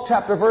the 12th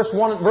chapter, verse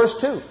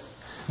 2.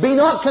 Be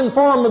not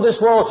conformed to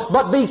this world,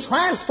 but be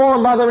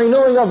transformed by the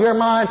renewing of your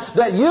mind,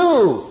 that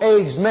you,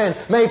 aged men,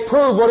 may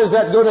prove what is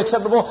that good,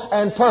 acceptable,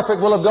 and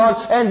perfect will of God,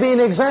 and be an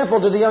example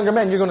to the younger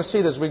men. You're going to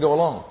see this as we go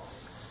along.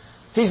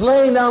 He's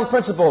laying down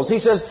principles. He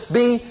says,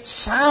 be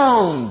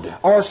sound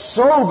or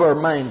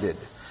sober-minded.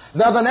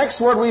 Now the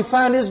next word we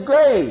find is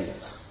grave.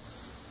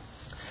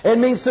 It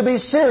means to be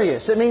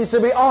serious. It means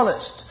to be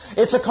honest.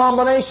 It's a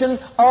combination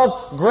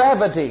of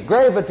gravity,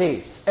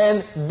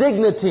 and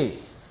dignity.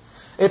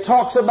 It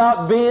talks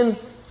about being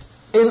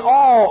in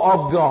awe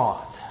of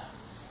God.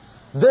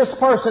 This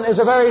person is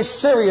a very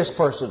serious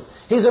person.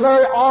 He's a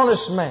very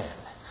honest man.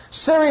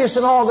 Serious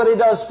in all that he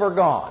does for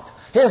God.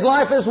 His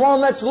life is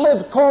one that's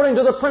lived according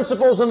to the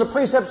principles and the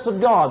precepts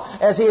of God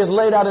as he is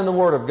laid out in the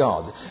Word of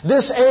God.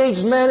 This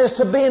aged man is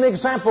to be an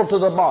example to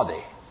the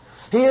body.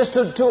 He is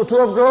to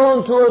have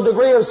grown to a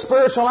degree of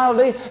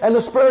spirituality and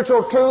the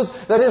spiritual truth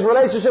that his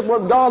relationship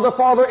with God the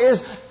Father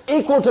is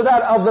equal to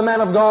that of the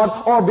man of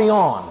God or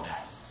beyond.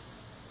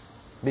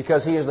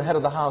 Because he is the head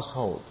of the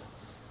household.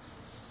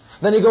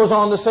 Then he goes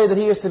on to say that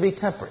he is to be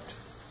temperate.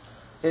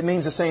 It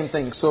means the same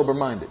thing,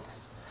 sober-minded.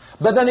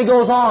 But then he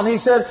goes on, he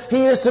said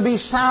he is to be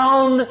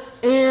sound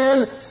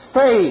in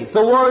faith.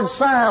 The word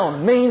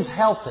sound means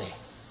healthy.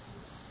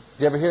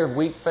 Did you ever hear of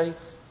weak faith?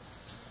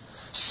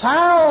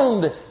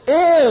 Sound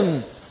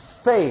in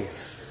faith.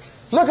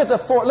 Look at the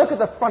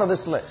front of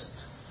this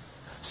list.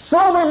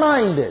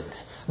 Sober-minded.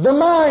 The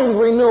mind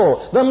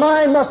renewal. The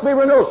mind must be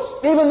renewed.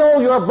 Even though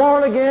you are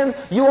born again,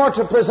 you are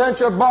to present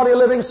your body a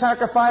living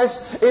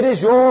sacrifice. It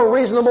is your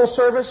reasonable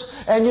service,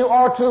 and you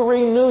are to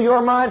renew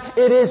your mind.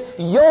 It is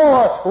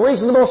your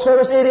reasonable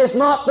service. It is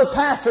not the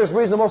pastor's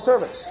reasonable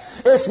service.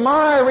 It's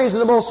my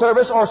reasonable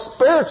service or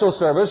spiritual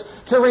service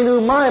to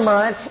renew my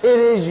mind. It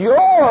is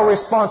your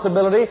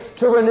responsibility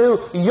to renew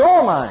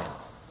your mind.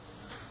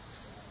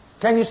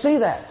 Can you see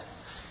that?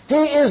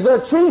 He is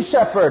the chief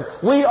shepherd.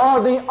 We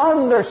are the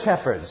under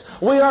shepherds.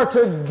 We are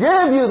to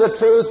give you the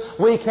truth.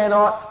 We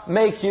cannot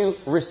make you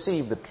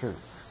receive the truth.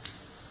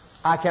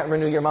 I can't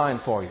renew your mind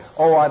for you.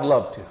 Oh, I'd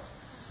love to.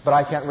 But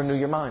I can't renew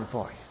your mind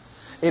for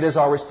you. It is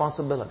our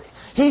responsibility.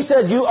 He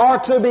said you are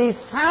to be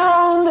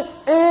sound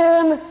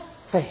in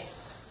faith.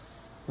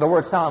 The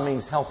word sound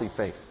means healthy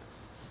faith.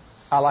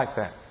 I like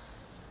that.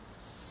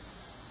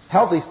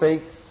 Healthy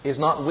faith is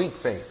not weak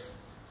faith.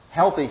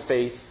 Healthy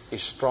faith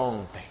is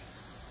strong faith.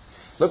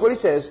 Look what he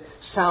says.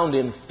 Sound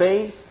in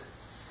faith,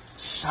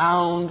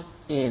 sound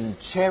in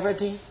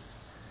charity,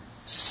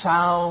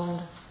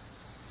 sound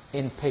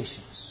in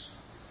patience.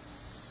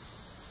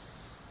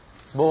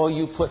 Boy,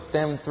 you put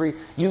them three,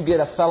 you get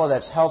a fellow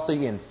that's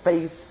healthy in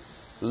faith,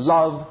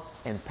 love,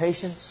 and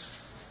patience,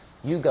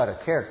 you got a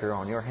character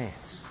on your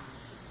hands.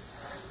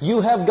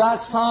 You have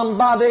got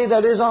somebody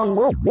that is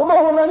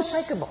unmovable and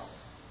unshakable.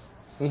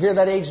 You hear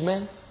that, aged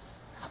men?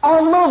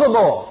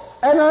 Unmovable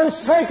and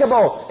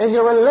unshakable in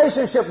your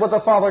relationship with the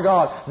Father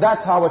God.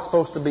 That's how it's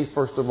supposed to be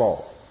first of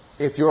all.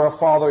 If you're a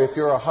father, if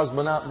you're a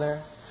husband out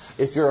there,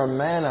 if you're a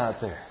man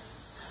out there,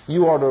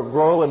 you are to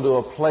grow into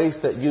a place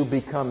that you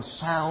become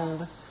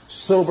sound,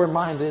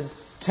 sober-minded,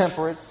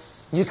 temperate.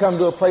 You come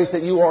to a place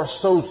that you are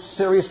so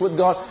serious with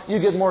God, you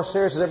get more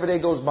serious as every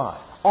day goes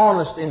by.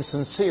 Honest and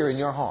sincere in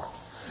your heart.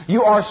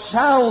 You are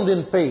sound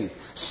in faith,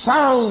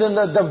 sound in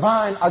the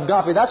divine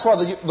agape. That's why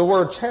the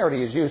word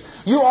charity is used.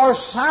 You are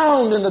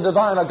sound in the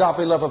divine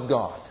agape love of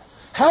God.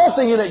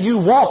 Healthy in it, you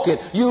walk it,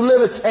 you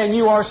live it, and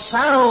you are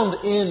sound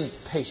in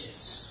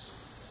patience.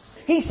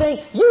 He's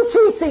saying, you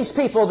teach these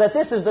people that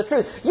this is the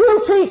truth.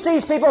 You teach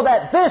these people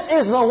that this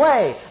is the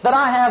way that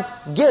I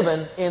have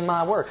given in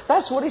my word.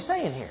 That's what he's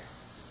saying here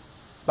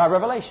by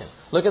revelation.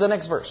 Look at the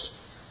next verse.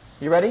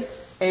 You ready?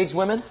 Aged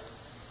women.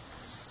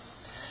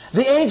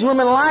 The aged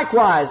women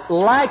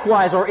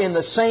likewise are in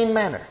the same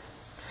manner,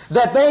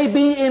 that they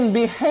be in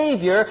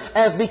behavior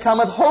as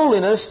becometh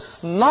holiness,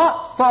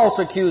 not false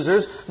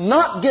accusers,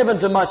 not given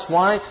to much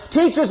wine,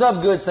 teachers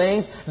of good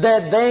things,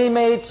 that they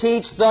may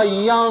teach the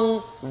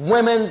young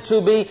women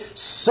to be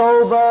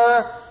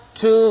sober,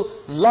 to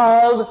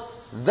love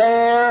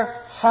their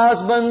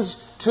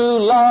husbands, to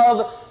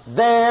love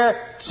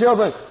their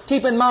children.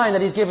 Keep in mind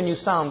that he's given you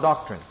sound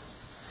doctrine.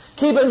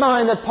 Keep in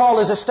mind that Paul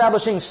is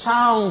establishing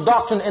sound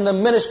doctrine in the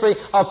ministry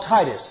of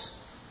Titus.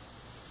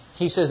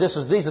 He says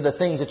these are the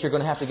things that you're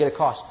going to have to get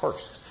across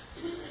first.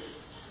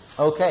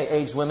 Okay,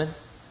 aged women.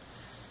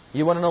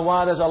 You want to know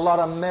why there's a lot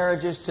of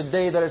marriages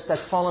today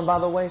that's fallen by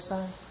the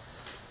wayside?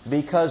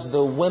 Because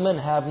the women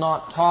have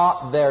not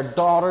taught their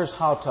daughters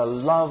how to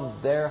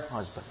love their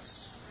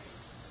husbands.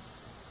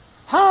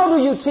 How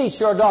do you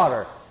teach your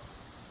daughter?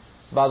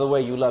 By the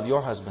way you love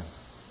your husband.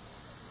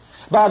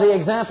 By the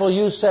example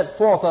you set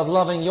forth of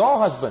loving your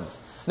husband.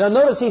 Now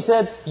notice he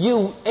said,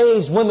 you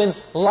aged women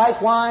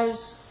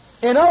likewise.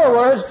 In other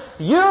words,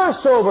 you're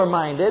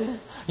sober-minded.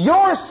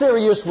 You're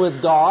serious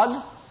with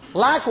God.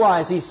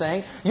 Likewise, he's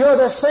saying, you're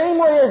the same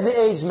way as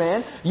the aged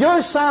man.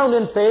 You're sound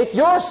in faith.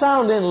 You're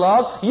sound in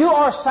love. You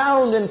are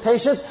sound in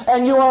patience.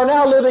 And you are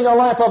now living a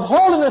life of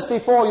holiness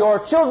before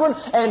your children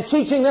and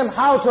teaching them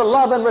how to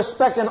love and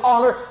respect and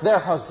honor their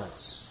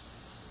husbands.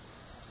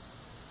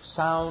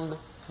 Sound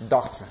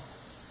doctrine.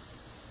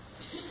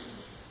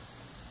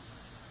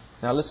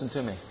 Now listen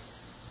to me.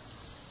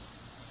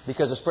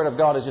 Because the Spirit of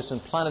God has just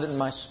implanted it in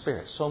my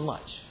spirit so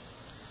much.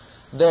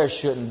 There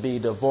shouldn't be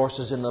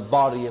divorces in the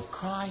body of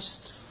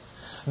Christ.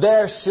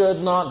 There should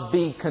not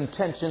be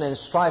contention and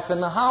strife in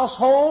the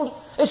household.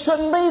 It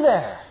shouldn't be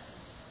there.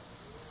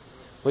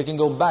 We can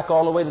go back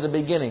all the way to the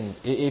beginning.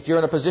 If you're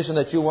in a position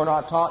that you were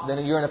not taught,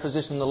 then you're in a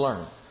position to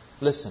learn.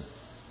 Listen.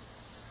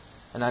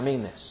 And I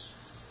mean this.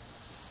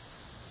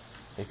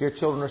 If your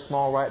children are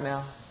small right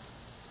now,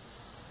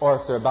 or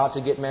if they're about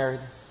to get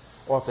married,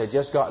 or if they've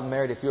just gotten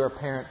married, if you're a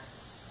parent,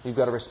 you've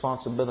got a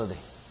responsibility.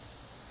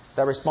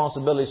 That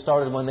responsibility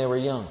started when they were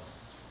young.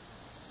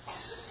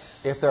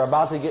 If they're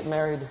about to get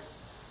married,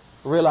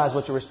 realize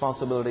what your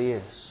responsibility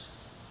is.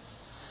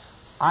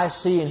 I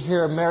see and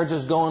hear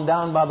marriages going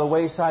down by the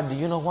wayside. Do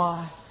you know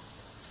why?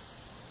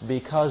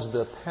 Because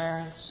the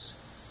parents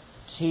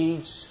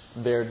teach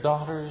their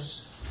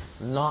daughters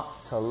not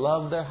to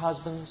love their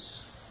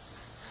husbands,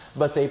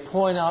 but they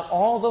point out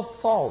all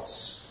the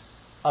faults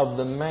of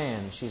the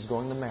man she's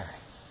going to marry.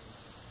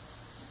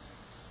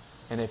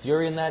 And if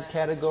you're in that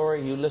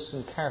category, you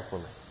listen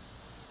carefully.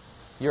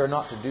 You're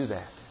not to do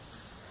that.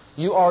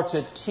 You are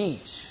to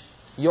teach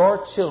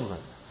your children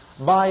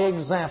by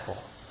example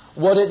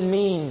what it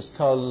means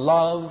to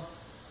love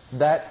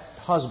that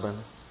husband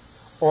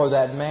or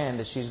that man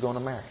that she's going to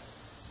marry.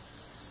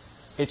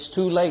 It's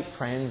too late,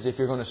 friends, if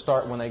you're going to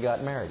start when they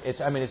got married.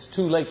 It's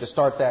too late to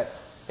start that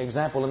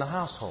example in the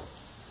household.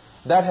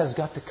 That has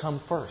got to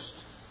come first.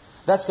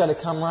 That's got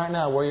to come right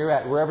now where you're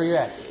at, wherever you're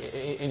at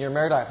in your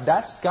married life.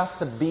 That's got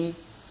to be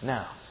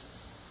now.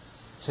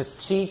 To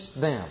teach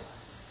them.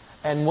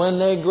 And when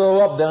they grow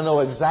up, they'll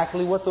know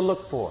exactly what to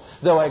look for.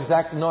 They'll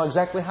know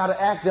exactly how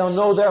to act. They'll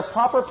know their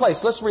proper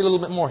place. Let's read a little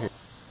bit more here.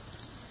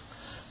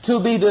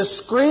 To be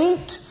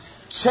discreet,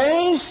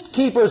 chaste,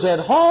 keepers at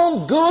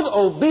home, good,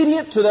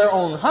 obedient to their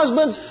own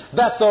husbands,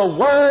 that the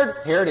word,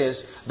 here it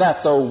is,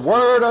 that the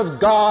word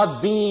of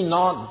God be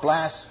not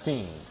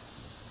blasphemed.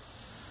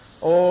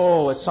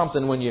 Oh, it's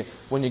something when you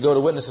go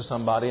to witness to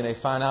somebody and they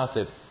find out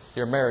that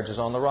your marriage is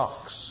on the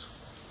rocks.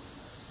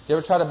 You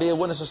ever try to be a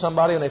witness to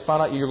somebody and they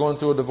find out you're going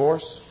through a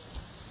divorce?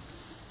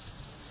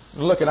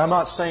 Look, and I'm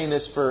not saying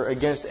this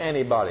against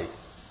anybody.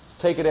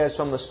 Take it as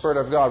from the Spirit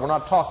of God. We're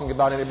not talking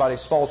about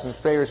anybody's faults and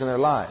failures in their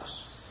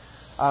lives.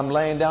 I'm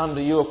laying down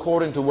to you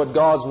according to what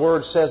God's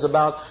Word says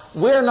about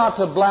we're not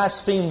to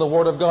blaspheme the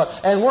Word of God.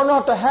 And we're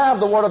not to have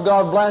the Word of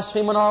God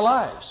blaspheme in our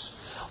lives.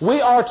 We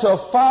are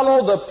to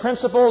follow the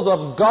principles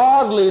of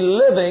godly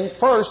living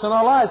first in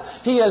our lives.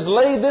 He has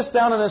laid this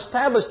down and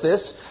established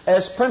this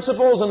as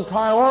principles and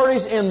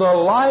priorities in the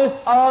life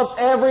of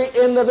every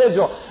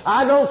individual.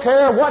 I don't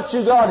care what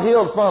you got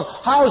healed from.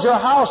 How's your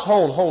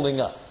household holding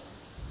up?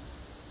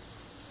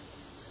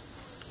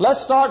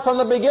 Let's start from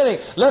the beginning.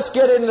 Let's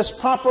get it in this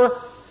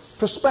proper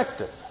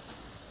perspective.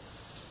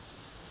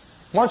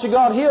 Once you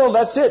got healed,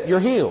 that's it. You're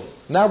healed.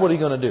 Now what are you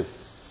going to do?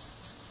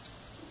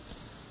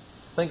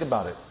 Think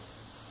about it.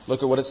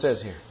 Look at what it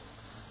says here.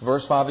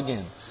 Verse 5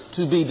 again.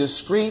 To be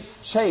discreet,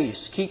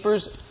 chaste,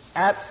 keepers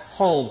at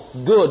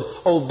home, good,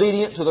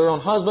 obedient to their own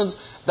husbands,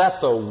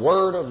 that the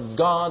word of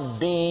God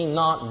be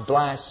not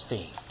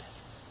blasphemed.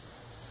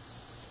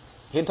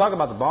 He didn't talk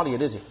about the body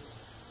yet, is he?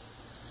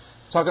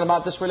 He's talking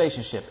about this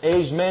relationship.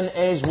 Aged men,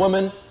 aged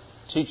women,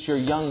 teach your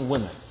young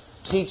women.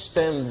 Teach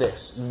them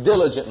this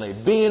diligently.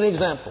 Be an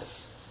example.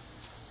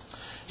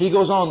 He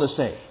goes on to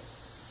say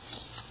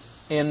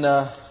in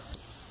the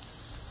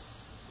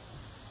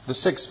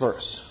 6th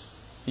verse,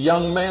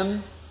 young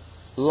men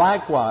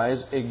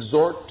likewise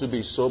exhort to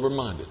be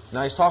sober-minded.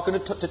 Now he's talking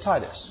to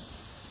Titus.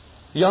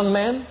 Young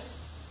men,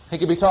 he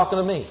could be talking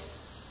to me.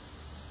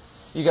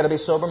 You've got to be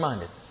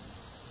sober-minded.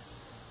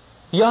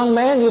 Young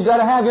man, you've got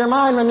to have your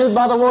mind renewed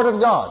by the Word of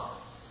God.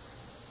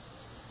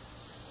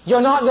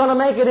 You're not going to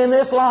make it in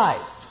this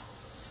life.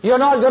 You're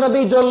not going to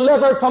be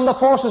delivered from the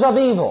forces of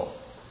evil.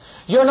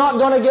 You're not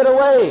going to get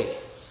away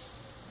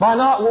you're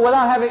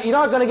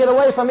not going to get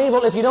away from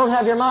evil if you don't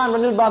have your mind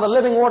renewed by the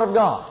living Word of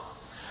God.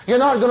 You're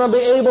not going to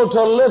be able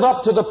to live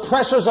up to the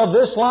pressures of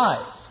this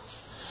life.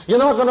 You're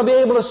not going to be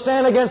able to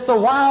stand against the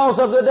wiles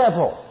of the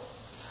devil.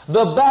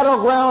 The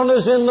battleground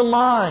is in the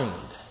mind.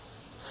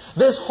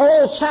 This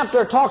whole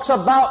chapter talks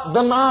about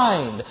the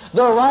mind,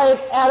 the right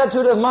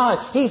attitude of mind.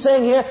 He's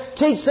saying here,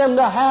 teach them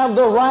to have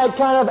the right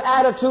kind of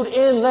attitude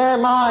in their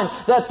mind,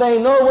 that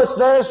they know what's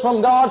theirs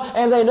from God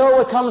and they know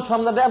what comes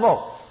from the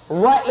devil.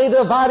 Rightly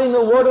dividing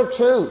the word of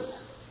truth.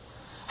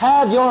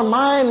 Have your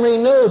mind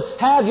renewed.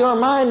 Have your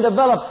mind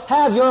developed.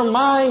 Have your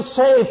mind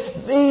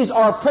saved. These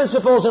are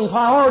principles and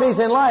priorities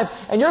in life.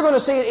 And you're going to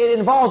see it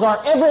involves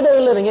our everyday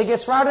living. It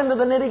gets right into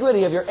the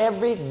nitty-gritty of your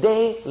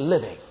everyday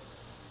living.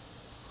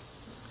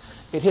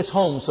 It hits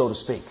home, so to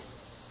speak.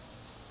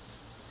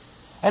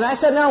 And I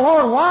said, now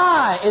Lord,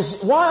 why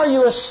are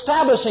you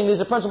establishing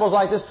these principles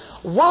like this?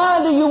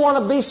 Why do you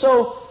want to be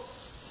so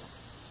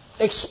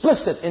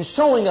explicit in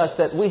showing us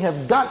that we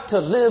have got to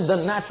live the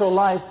natural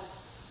life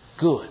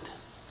good?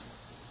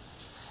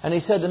 And he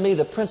said to me,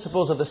 the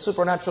principles of the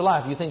supernatural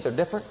life, you think they're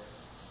different?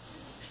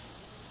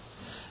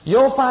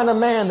 You'll find a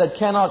man that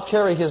cannot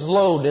carry his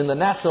load in the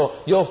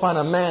natural. You'll find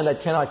a man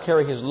that cannot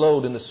carry his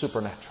load in the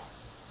supernatural.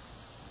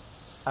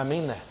 I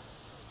mean that.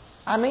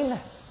 I mean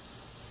that.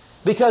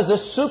 Because the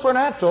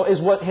supernatural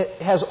is what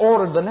has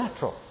ordered the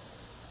natural.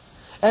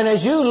 And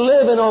as you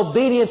live in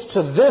obedience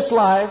to this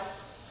life,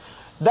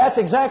 that's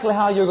exactly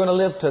how you're going to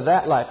live to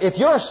that life. If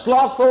you're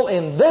slothful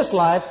in this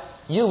life,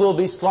 you will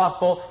be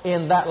slothful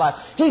in that life.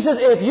 He says,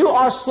 if you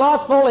are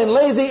slothful and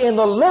lazy in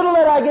the little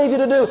that I gave you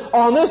to do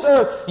on this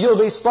earth, you'll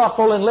be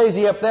slothful and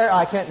lazy up there.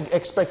 I can't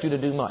expect you to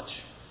do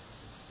much.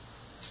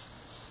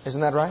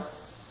 Isn't that right?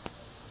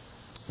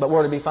 But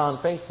we're to be found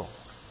faithful.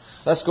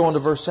 Let's go on to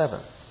verse 7.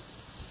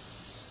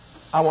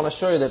 I want to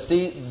show you that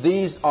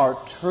these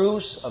are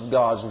truths of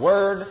God's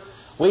Word.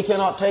 We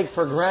cannot take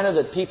for granted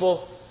that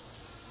people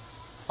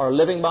are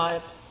living by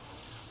it,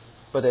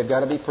 but they've got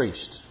to be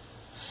preached.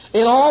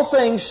 In all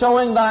things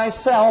showing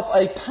thyself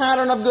a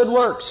pattern of good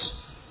works.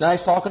 Now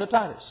he's talking to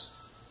Titus.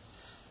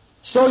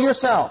 Show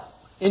yourself,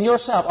 in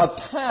yourself,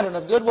 a pattern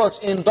of good works.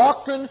 In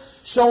doctrine,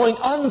 showing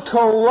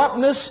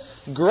uncorruptness,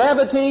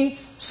 gravity,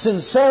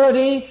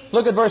 sincerity.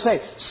 Look at verse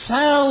 8.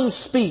 Sound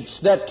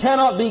speech that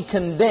cannot be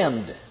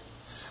condemned,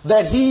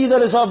 that he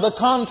that is of the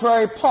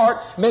contrary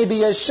part may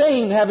be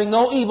ashamed, having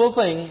no evil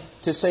thing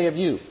to say of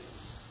you.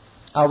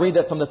 I'll read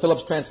that from the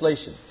Phillips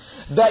translation.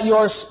 That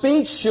your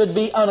speech should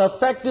be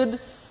unaffected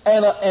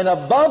and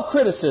above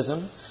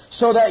criticism,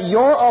 so that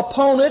your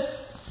opponent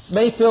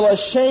may feel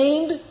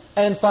ashamed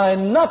and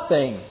find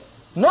nothing,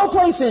 no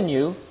place in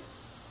you,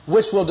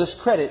 which will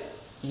discredit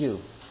you.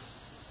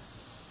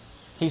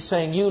 He's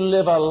saying you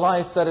live a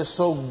life that is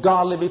so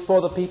godly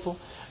before the people.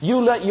 You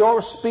let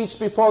your speech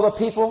before the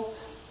people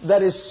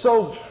that is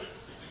so,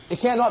 it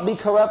cannot be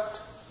corrupt.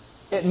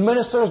 It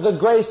ministers the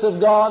grace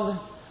of God.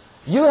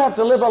 You have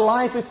to live a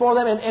life before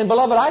them. And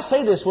beloved, I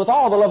say this with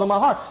all the love of my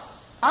heart.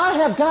 I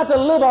have got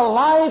to live a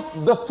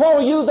life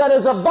before you that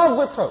is above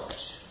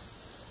reproach.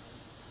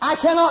 I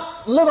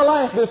cannot live a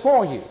life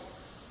before you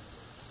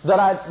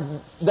that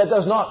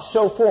does not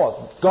show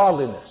forth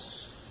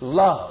godliness,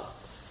 love,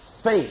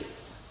 faith,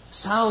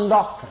 sound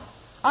doctrine.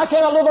 I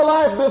cannot live a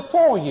life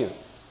before you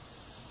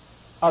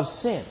of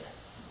sin.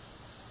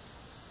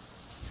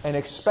 and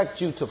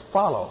expect you to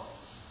follow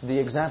the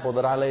example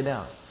that I lay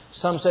down.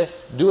 Some say,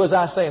 do as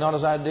I say, not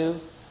as I do.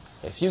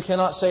 If you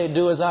cannot say,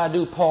 do as I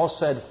do, Paul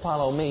said,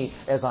 follow me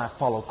as I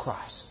follow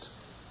Christ.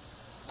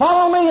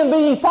 Follow me and be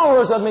ye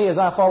followers of me as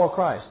I follow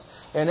Christ.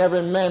 And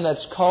every man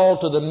that's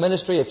called to the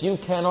ministry, if you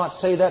cannot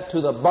say that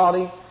to the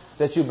body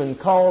that you've been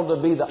called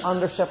to be the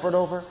under-shepherd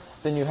over,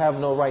 then you have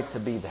no right to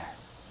be there.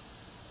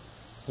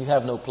 You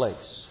have no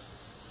place.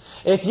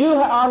 If you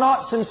are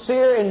not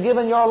sincere in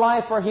giving your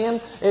life for Him,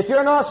 if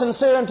you're not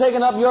sincere in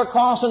taking up your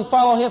cross and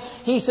follow Him,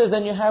 He says,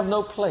 then you have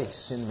no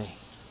place in me.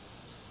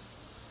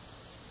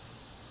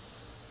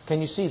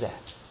 Can you see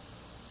that?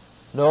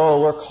 No,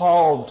 we're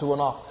called to an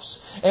office.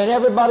 And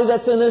everybody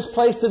that's in this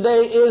place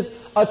today is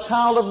a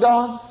child of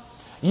God.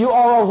 You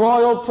are a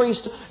royal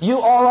priest. You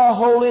are a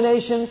holy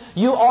nation.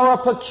 You are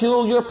a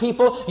peculiar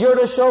people. You're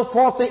to show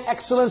forth the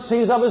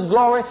excellencies of His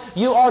glory.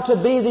 You are to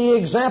be the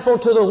example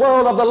to the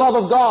world of the love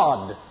of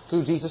God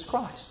through Jesus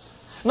Christ.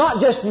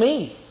 Not just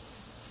me,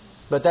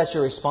 but that's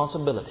your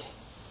responsibility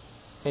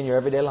in your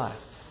everyday life.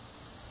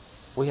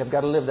 We have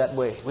got to live that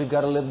way. We've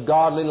got to live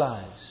godly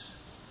lives.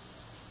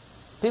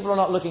 People are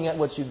not looking at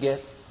what you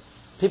get.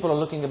 People are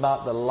looking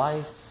about the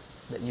life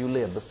that you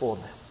live before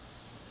them.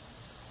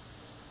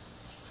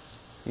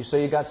 You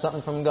say you got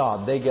something from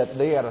God. They got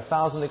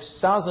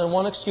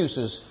 1,001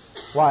 excuses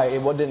why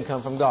it didn't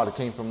come from God. It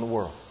came from the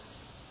world.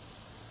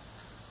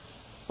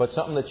 But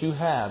something that you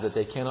have that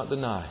they cannot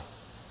deny,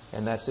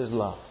 and that's His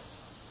love.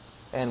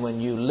 And when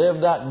you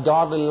live that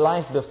godly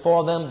life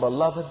before them,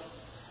 beloved,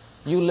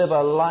 you live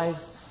a life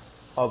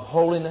of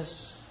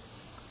holiness.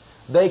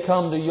 They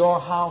come to your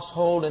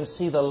household and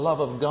see the love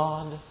of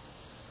God.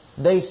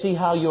 They see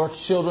how your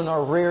children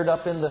are reared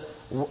up in the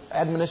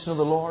admonition of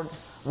the Lord,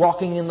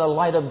 walking in the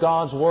light of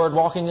God's Word,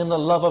 walking in the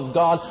love of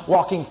God,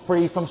 walking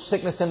free from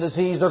sickness and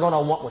disease. They're going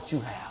to want what you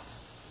have.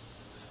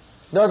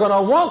 They're going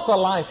to want the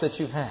life that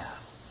you have.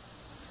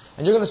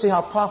 And you're going to see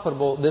how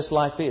profitable this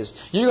life is.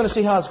 You're going to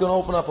see how it's going to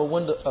open up a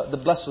window,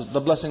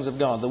 the blessings of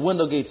God, the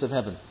window gates of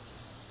heaven.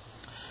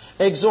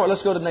 Exhort.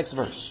 Let's go to the next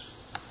verse.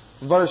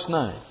 Verse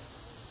 9.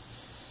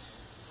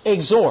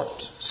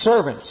 Exhort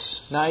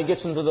servants. Now he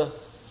gets into the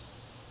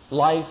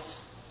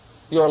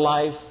your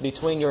life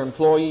between your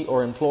employee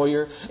or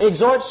employer.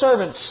 Exhort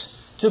servants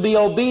to be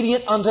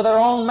obedient unto their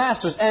own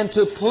masters and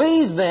to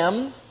please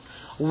them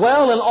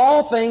well in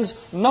all things,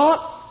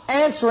 not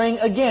answering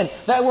again.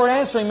 That word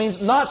answering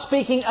means not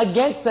speaking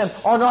against them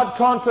or not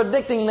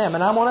contradicting them.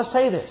 And I want to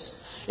say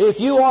this. If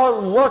you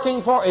are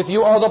if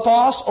you are the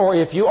boss or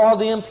if you are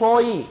the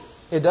employee,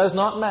 it does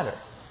not matter.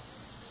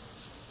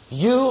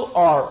 You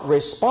are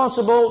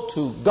responsible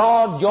to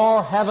God,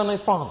 your Heavenly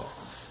Father,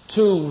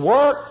 to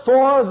work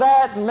for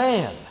that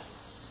man.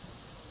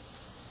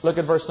 Look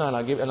at verse 9.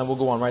 And then we'll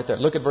go on right there.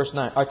 Look at verse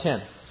 9 or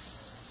 10.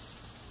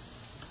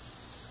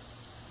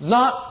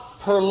 Not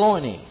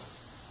purloining.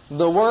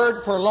 The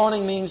word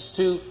purloining means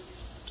to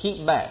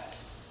keep back.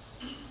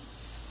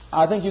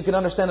 I think you can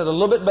understand it a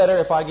little bit better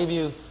if I give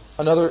you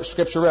another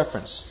scripture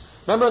reference.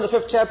 Remember in the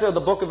 5th chapter of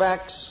the book of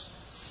Acts,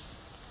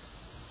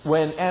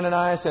 when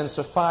Ananias and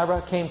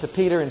Sapphira came to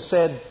Peter and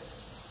said,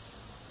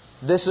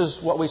 this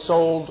is what we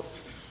sold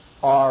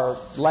our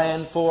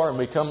land for and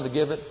we come to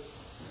give it.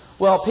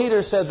 Well,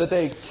 Peter said that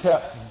they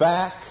kept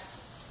back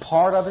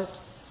part of it.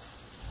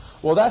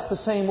 Well, that's the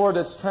same word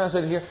that's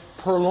translated here,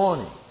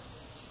 purloining.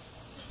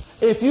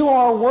 If you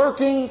are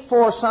working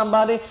for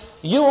somebody,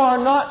 you are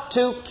not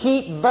to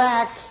keep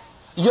back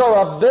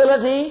your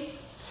ability.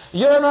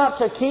 You're not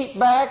to keep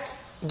back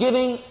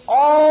giving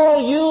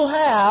all you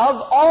have,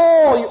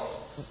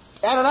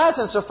 Ananias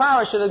and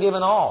Sapphira should have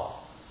given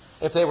all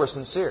if they were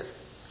sincere.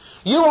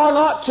 You are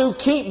not to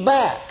keep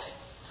back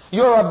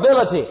your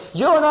ability.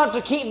 You are not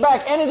to keep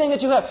back anything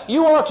that you have.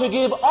 You are to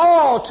give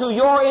all to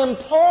your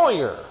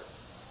employer.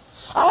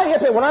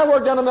 When I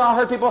worked down the mill, I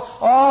heard people,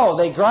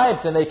 they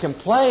griped and they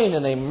complained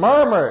and they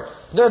murmured.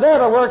 They're there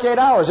to work 8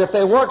 hours. If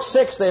they work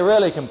 6, they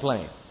really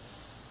complain.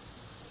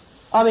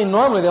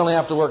 Normally they only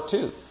have to work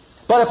 2.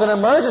 But if an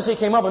emergency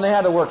came up and they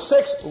had to work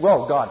 6,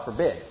 well, God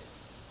forbid.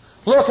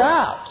 Look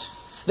out.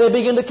 They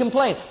begin to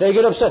complain. They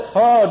get upset.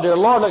 Oh, dear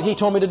Lord, look, He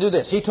told me to do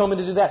this. He told me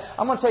to do that.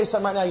 I'm going to tell you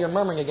something right now. You're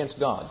murmuring against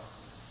God.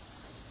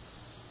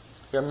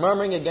 You're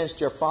murmuring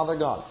against your Father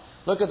God.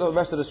 Look at the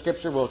rest of the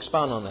Scripture. We'll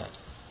expound on that.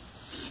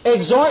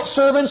 Exhort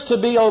servants to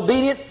be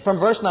obedient, from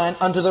verse 9,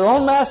 unto their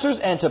own masters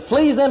and to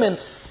please them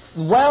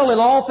well in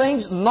all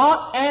things,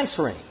 not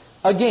answering.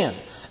 Again,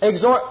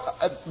 exhort,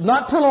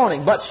 not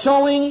purloining, but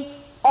showing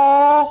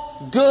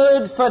all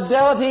good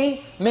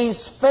fidelity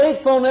means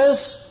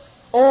faithfulness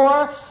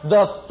or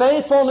the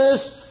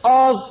faithfulness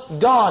of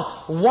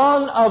God.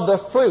 One of the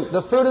fruit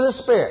of the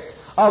Spirit,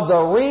 of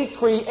the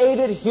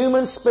recreated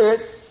human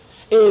spirit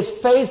is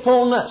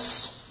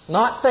faithfulness.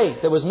 Not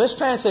faith. That was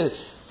mistranslated.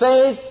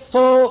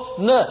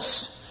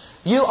 Faithfulness.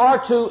 You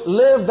are to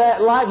live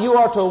that life. You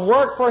are to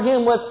work for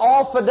Him with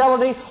all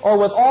fidelity or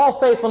with all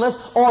faithfulness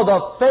or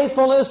the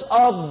faithfulness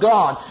of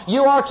God.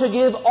 You are to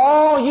give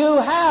all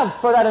you have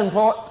for that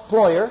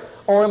employer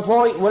or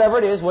employee, whatever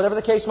it is, whatever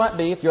the case might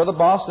be. If you're the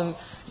boss, and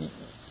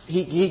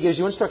he gives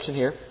you instruction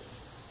here.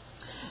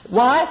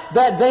 Why?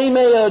 That they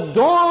may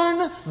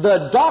adorn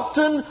the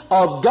doctrine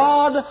of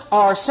God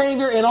our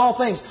Savior in all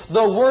things.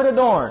 The word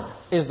adorn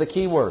is the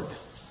key word.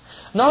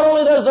 Not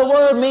only does the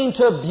word mean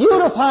to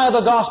beautify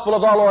the gospel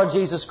of our Lord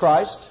Jesus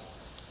Christ,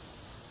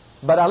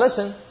 but now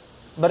listen,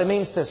 but it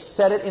means to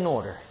set it in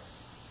order.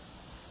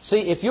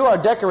 See, if you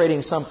are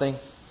decorating something,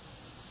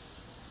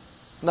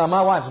 now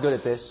my wife's good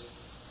at this.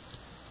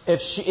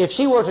 If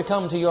she were to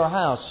come to your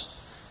house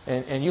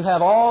and you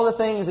have all the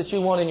things that you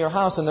want in your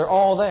house and they're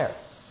all there,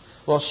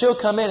 well, she'll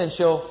come in and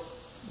she'll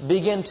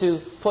begin to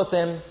put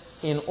them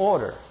in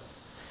order.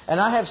 And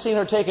I have seen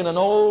her taking an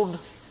old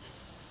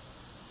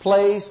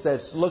place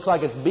that looks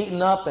like it's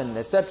beaten up and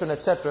et cetera and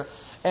et cetera.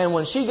 And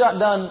when she got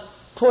done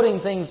putting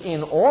things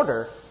in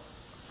order,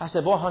 I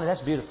said, boy, honey,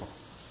 that's beautiful.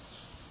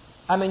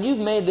 I mean, you've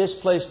made this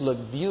place look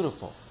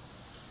beautiful.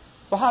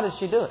 Well, how did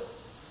she do it?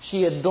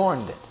 She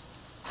adorned it.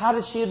 How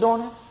did she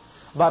adorn it?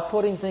 By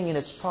putting things in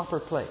its proper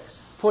place.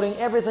 Putting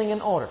everything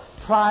in order.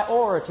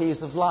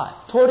 Priorities of life.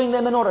 Putting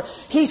them in order.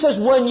 He says,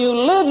 when you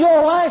live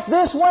your life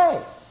this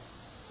way,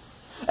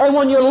 and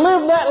when you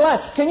live that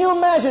life, can you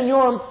imagine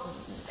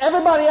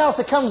everybody else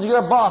that comes to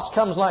your boss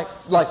comes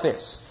like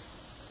this?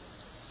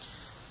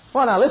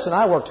 Well, now listen,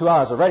 I work 2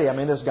 hours already. I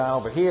mean, this guy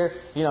over here,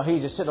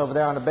 he's just sitting over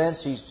there on the bench.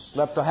 He's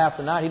slept till half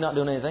the night. He's not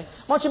doing anything.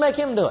 Why don't you make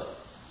him do it?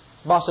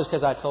 Boss says,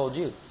 because I told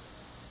you.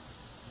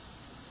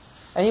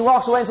 And he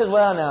walks away and says,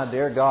 well, now,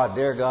 dear God.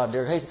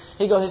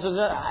 He says,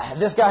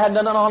 this guy hadn't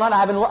done it all night.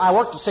 I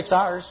worked 6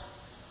 hours.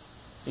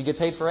 You get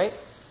paid for 8? You're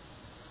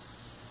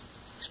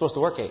supposed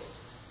to work 8.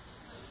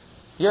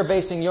 You're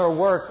basing your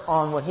work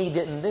on what he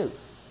didn't do.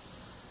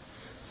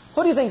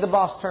 Who do you think the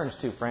boss turns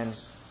to,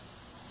 friends?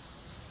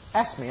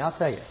 Ask me, I'll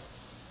tell you.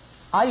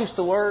 I used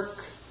to work,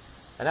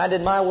 and I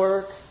did my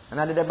work, and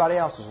I did everybody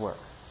else's work.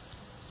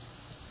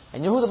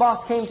 And you know who the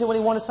boss came to when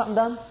he wanted something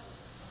done?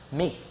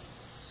 Me.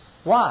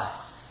 Why?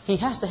 He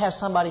has to have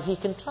somebody he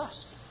can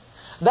trust.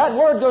 That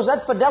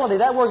fidelity,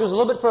 that word goes a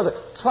little bit further.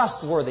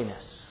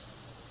 Trustworthiness.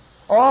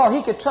 Oh,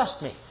 he could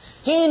trust me.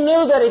 He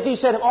knew that if he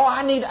said,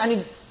 I need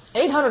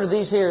 800 of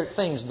these here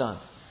things done.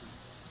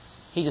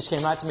 He just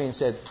came right to me and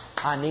said,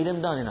 I need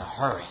them done in a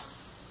hurry.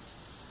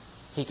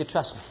 He could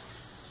trust me.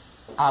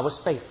 I was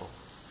faithful.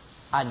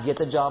 I'd get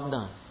the job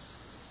done.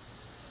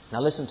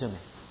 Now listen to me.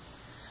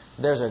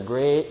 There's a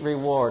great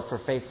reward for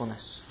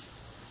faithfulness.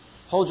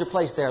 Hold your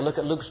place there. Look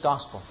at Luke's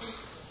Gospel.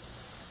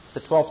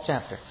 The 12th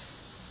chapter.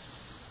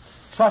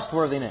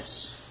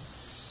 Trustworthiness.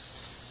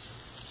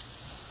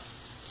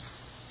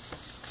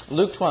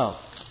 Luke 12.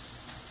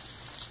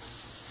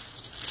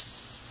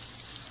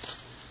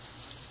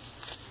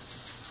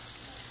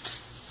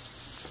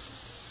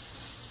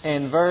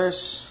 And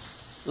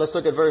let's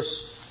look at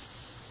verse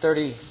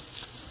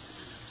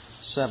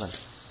 37.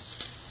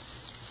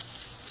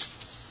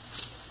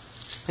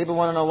 People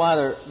want to know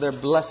why their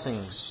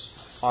blessings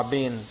are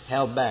being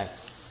held back.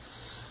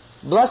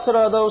 Blessed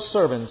are those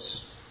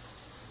servants,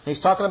 he's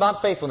talking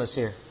about faithfulness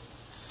here,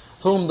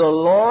 whom the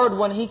Lord,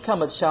 when he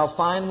cometh, shall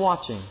find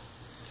watching.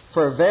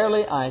 For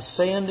verily I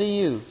say unto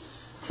you,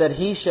 that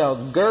he shall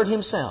gird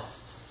himself,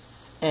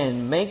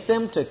 and make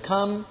them to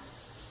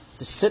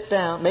sit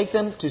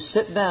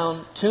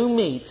down to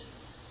meat,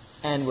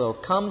 and will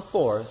come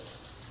forth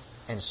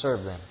and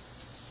serve them.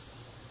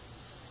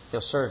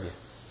 He'll serve you.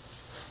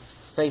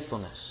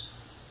 Faithfulness.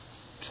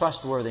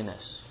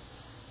 Trustworthiness.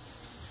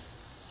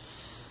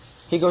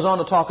 He goes on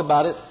to talk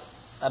about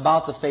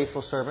the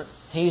faithful servant.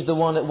 He's the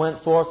one that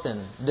went forth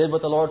and did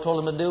what the Lord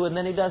told him to do, and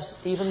then he does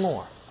even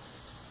more.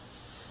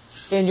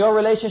 In your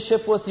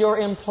relationship with your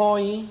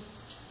employee,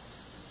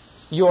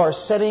 you are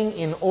setting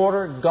in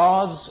order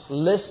God's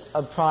list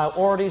of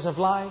priorities of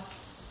life.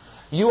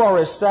 You are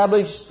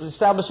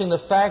establishing the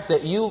fact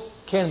that you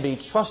can be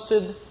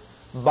trusted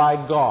by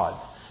God.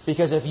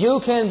 Because if you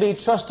can be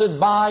trusted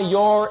by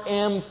your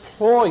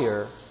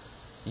employer,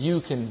 you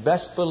can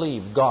best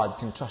believe God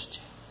can trust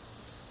you.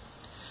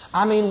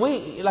 I mean,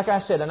 like I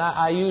said, and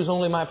I use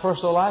only my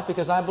personal life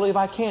because I believe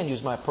I can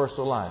use my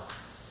personal life.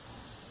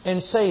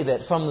 And say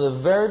that from the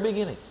very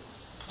beginning,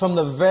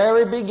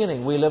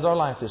 we lived our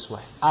life this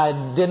way. I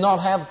did not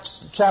have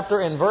chapter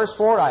and verse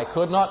for it. I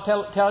could not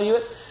tell you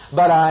it.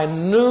 But I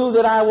knew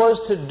that I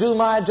was to do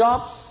my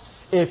job.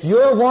 If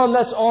you're one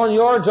that's on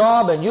your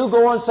job and you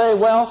go and say,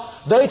 well,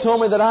 they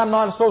told me that I'm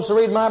not supposed to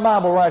read my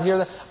Bible right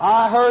here.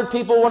 I heard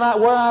people where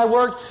I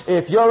worked,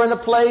 if you're in a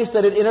place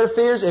that it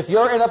interferes, if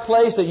you're in a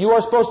place that you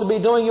are supposed to be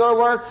doing your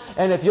work,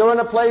 and if you're in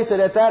a place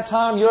that at that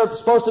time you're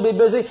supposed to be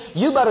busy,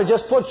 you better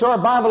just put your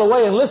Bible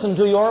away and listen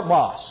to your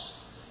boss.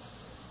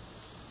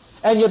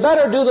 And you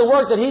better do the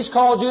work that he's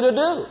called you to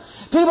do.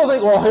 People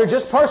think, well, they're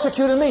just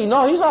persecuting me.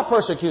 No, he's not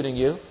persecuting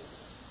you.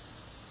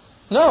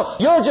 No,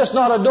 you're just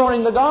not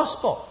adorning the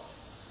gospel.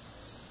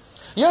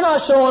 You're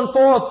not showing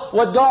forth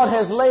what God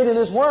has laid in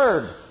His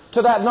Word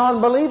to that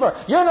non-believer.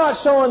 You're not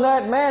showing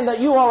that man that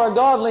you are a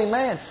godly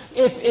man.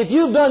 If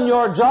you've done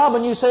your job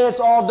and you say it's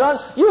all done,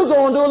 you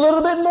go and do a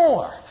little bit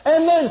more.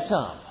 And then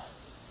some.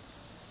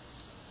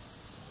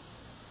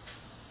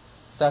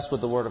 That's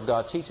what the Word of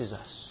God teaches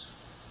us.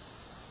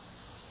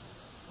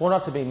 We're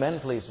not to be men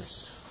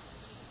pleasers.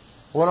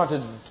 We're not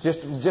to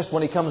just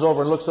when he comes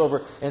over and looks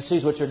over and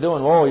sees what you're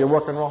doing, oh, you're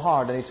working real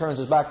hard, and he turns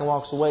his back and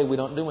walks away, we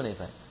don't do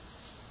anything.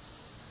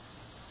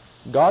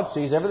 God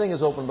sees everything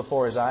is open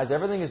before His eyes.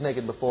 Everything is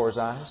naked before His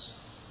eyes.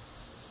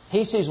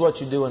 He sees what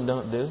you do and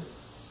don't do.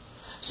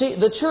 See,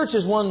 the church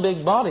is one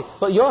big body.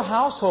 But your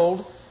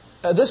household,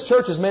 this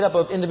church is made up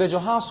of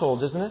individual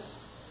households, isn't it?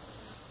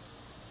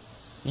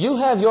 You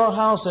have your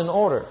house in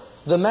order.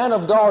 The man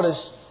of God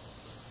is...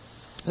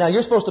 Now,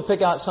 you're supposed to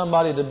pick out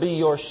somebody to be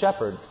your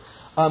shepherd.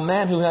 A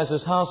man who has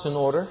his house in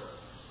order.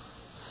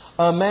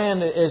 A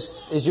man is,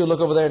 as you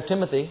look over there in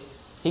Timothy,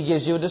 he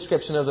gives you a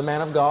description of the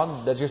man of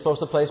God that you're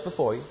supposed to place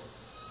before you.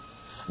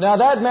 Now,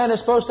 that man is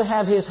supposed to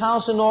have his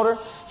house in order.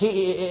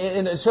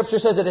 And the Scripture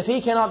says that if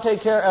he cannot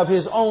take care of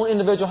his own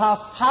individual house,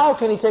 how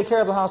can he take care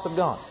of the house of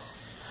God?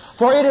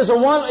 For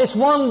it's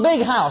one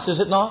big house, is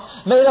it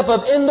not? Made up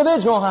of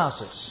individual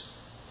houses.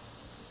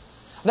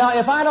 Now,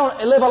 if I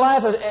don't live a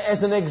life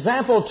as an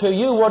example to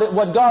you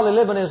what godly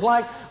living is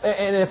like,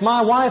 and if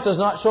my wife does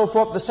not show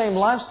forth the same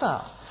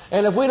lifestyle,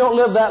 and if we don't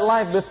live that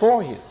life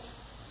before you,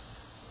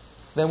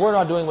 then we're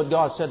not doing what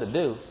God said to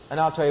do. And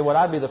I'll tell you what,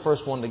 I'd be the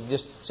first one to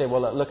just say,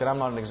 well, look, I'm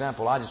not an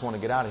example. I just want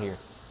to get out of here.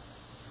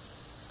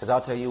 Because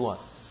I'll tell you what,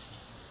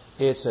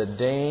 it's a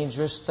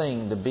dangerous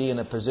thing to be in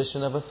a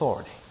position of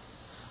authority.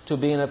 To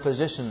be in a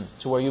position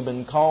to where you've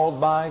been called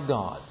by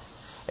God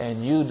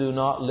and you do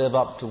not live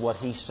up to what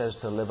He says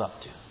to live up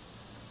to.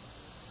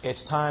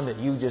 It's time that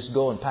you just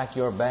go and pack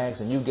your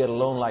bags and you get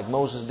alone like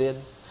Moses did.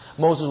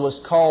 Moses was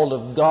called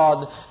of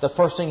God. The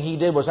first thing he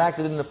did was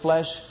acted in the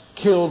flesh,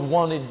 killed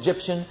one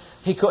Egyptian.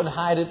 He couldn't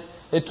hide it.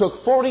 It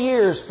took 40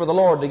 years for the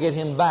Lord to get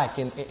him back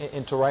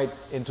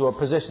into a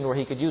position where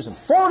He could use him.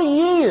 40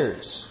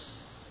 years!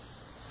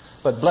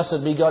 But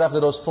blessed be God, after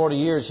those 40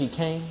 years He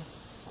came,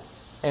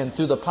 and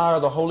through the power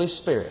of the Holy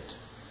Spirit,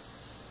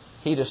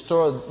 He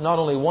destroyed not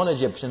only one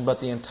Egyptian, but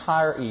the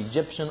entire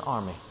Egyptian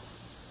army.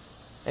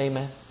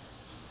 Amen.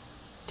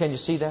 Can you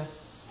see that?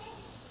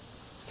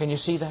 Can you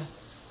see that?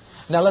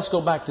 Now let's go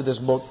back to this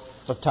book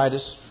of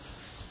Titus.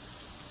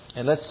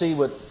 And let's see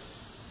what...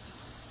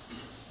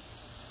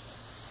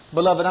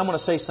 Beloved, I'm going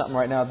to say something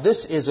right now.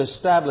 This is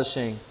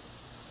establishing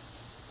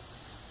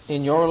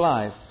in your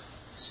life,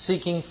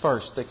 seeking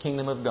first the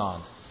kingdom of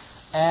God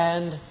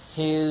and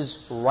His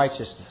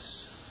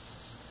righteousness.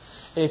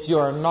 If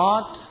you're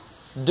not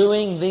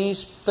doing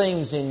these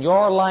things in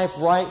your life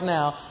right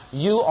now,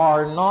 you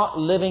are not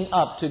living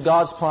up to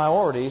God's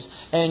priorities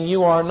and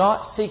you are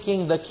not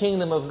seeking the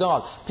kingdom of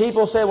God.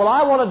 People say, well,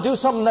 I want to do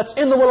something that's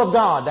in the will of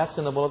God. That's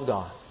in the will of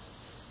God.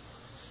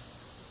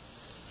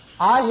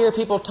 I hear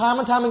people time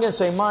and time again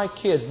say, my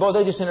kids, boy,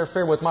 they just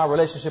interfere with my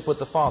relationship with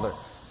the Father.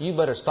 You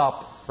better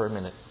stop for a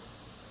minute.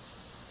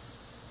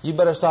 You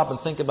better stop and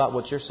think about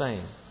what you're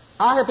saying.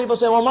 I hear people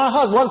say, well,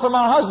 one for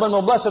my husband,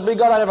 well, blessed be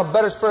God, I'd have a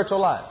better spiritual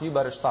life. You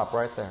better stop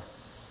right there.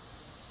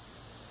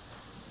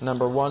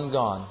 Number 1,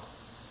 God.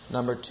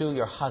 Number 2,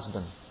 your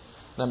husband.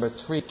 Number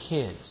 3,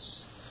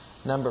 kids.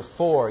 Number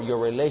 4, your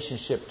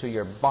relationship to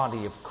your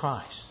body of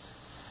Christ.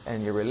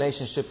 And your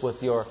relationship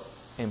with your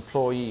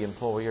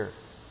employer.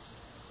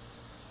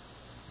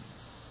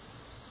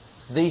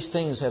 These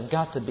things have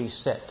got to be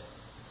set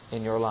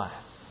in your life.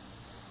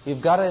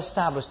 You've got to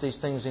establish these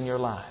things in your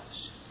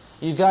lives.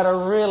 You've got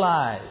to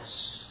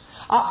realize.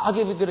 I'll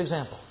give you a good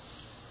example.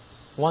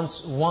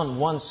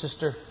 One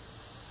sister,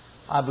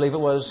 I believe it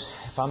was,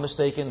 if I'm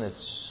mistaken,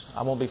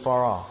 I won't be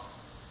far off.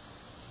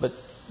 But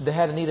they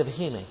had a need of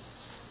healing.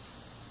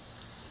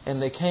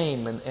 And they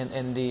came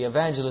and the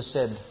evangelist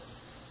said,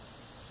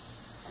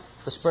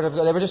 the Spirit of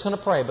God, they were just going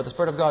to pray, but the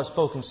Spirit of God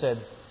spoke and said,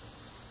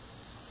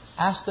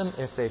 ask them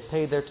if they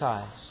paid their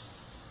tithes.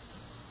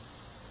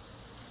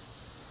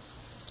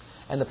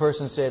 And the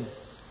person said,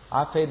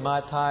 I paid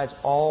my tithes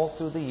all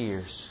through the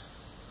years.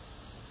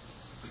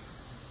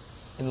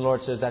 And the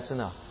Lord says, that's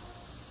enough.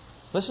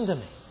 Listen to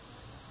me.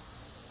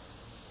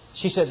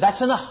 She said,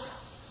 that's enough.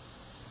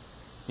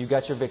 You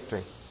got your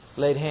victory.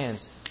 Laid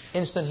hands.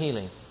 Instant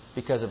healing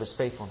because of his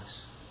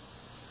faithfulness.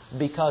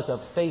 Because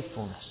of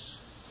faithfulness.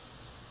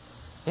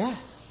 Yeah.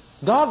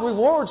 God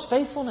rewards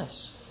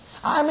faithfulness.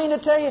 I mean to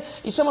tell you,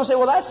 someone say,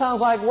 well, that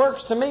sounds like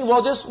works to me.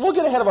 Well, we'll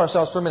get ahead of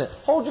ourselves for a minute.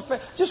 Hold your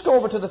just go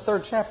over to the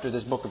 3rd chapter of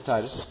this book of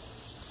Titus.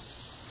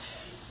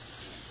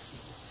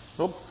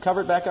 We'll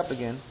cover it back up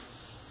again.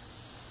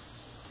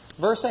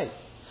 Verse 8.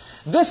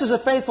 This is a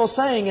faithful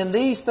saying, and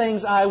these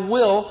things I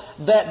will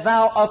that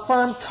thou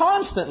affirm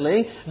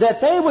constantly,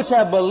 that they which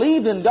have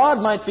believed in God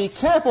might be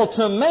careful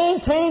to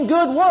maintain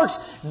good works.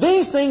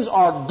 These things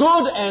are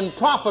good and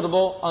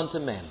profitable unto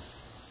men.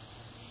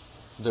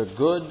 They're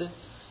good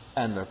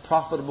and they're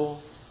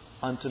profitable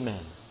unto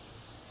men.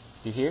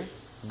 You hear?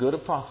 Good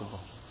and profitable.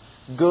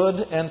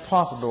 Good and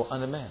profitable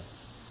unto men.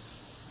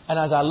 And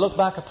as I look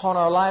back upon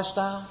our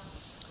lifestyle,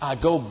 I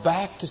go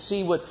back to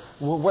see where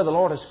the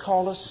Lord has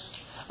called us.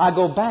 I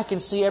go back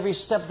and see every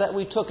step that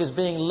we took as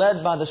being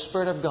led by the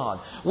Spirit of God.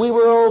 We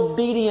were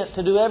obedient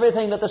to do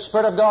everything that the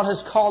Spirit of God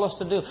has called us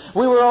to do.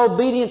 We were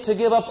obedient to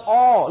give up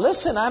all.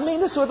 Listen, I mean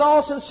this with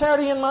all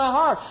sincerity in my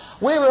heart.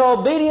 We were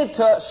obedient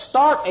to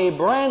start a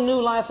brand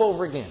new life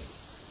over again.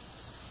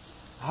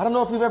 I don't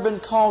know if you've ever been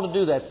called to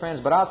do that,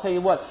 friends, but I'll tell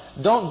you what,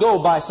 don't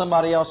go by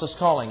somebody else's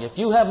calling. If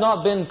you have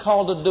not been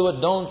called to do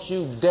it, don't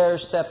you dare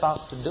step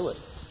out to do it.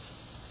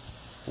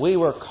 We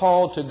were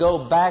called to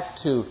go back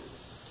to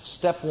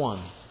step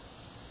one.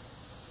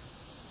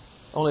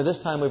 Only this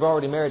time we've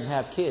already married and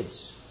have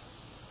kids.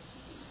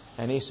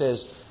 And He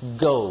says,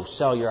 go,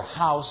 sell your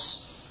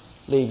house,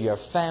 leave your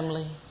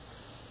family,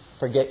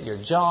 forget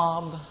your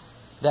job.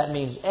 That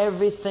means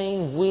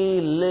everything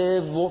we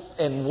lived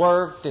and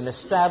worked and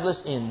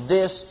established in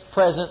this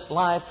present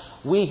life,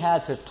 we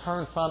had to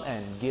turn from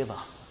and give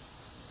up.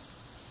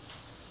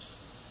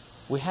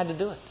 We had to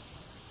do it.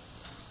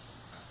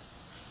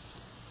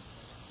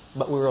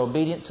 But we were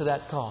obedient to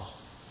that call.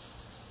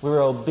 We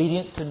were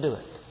obedient to do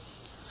it.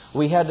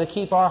 We had to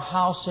keep our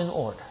house in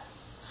order.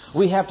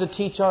 We have to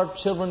teach our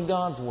children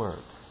God's Word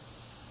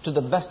to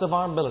the best of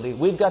our ability.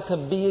 We've got to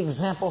be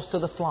examples to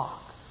the flock.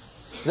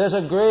 There's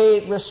a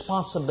great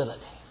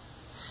responsibility.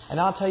 And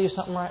I'll tell you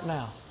something right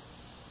now.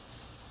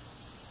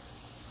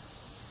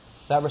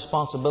 That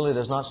responsibility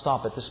does not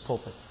stop at this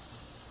pulpit.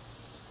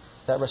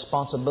 That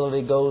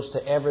responsibility goes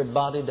to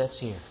everybody that's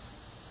here.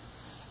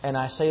 And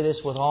I say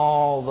this with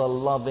all the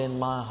love in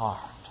my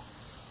heart.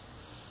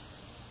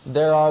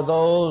 There are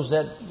those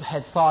that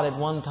had thought at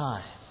one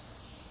time,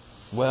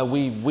 well,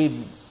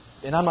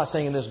 and I'm not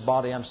saying in this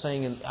body, I'm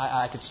saying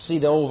I could see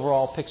the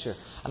overall picture.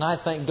 And I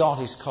thank God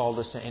He's called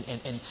us.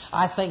 And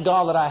I thank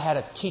God that I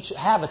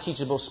have a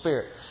teachable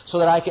spirit so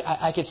that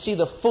I could see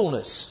the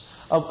fullness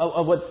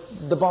of what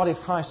the body of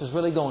Christ is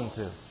really going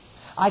through.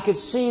 I could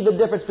see the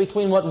difference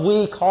between what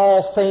we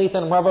call faith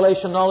and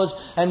revelation knowledge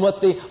and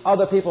what the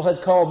other people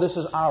had called this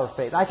is our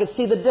faith. I could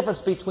see the difference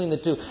between the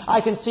two.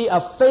 I can see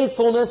a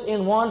faithfulness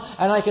in one,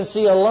 and I can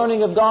see a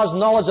learning of God's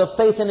knowledge of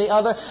faith in the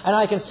other, and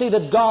I can see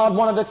that God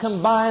wanted to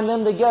combine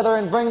them together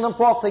and bring them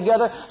forth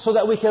together so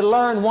that we could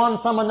learn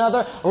one from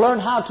another, learn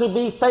how to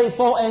be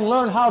faithful, and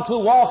learn how to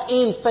walk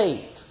in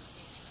faith.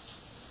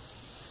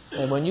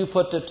 And when you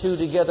put the two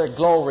together,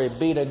 glory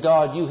be to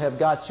God, you have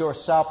got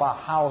yourself a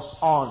house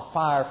on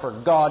fire for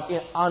God,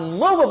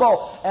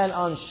 unmovable and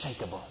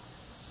unshakable.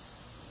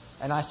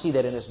 And I see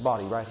that in this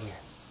body right here.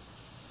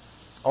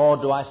 Oh,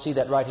 do I see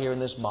that right here in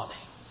this body?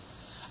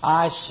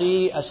 I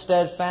see a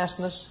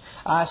steadfastness.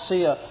 I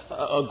see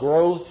a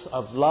growth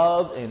of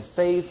love and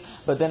faith.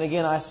 But then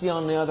again, I see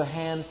on the other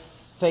hand,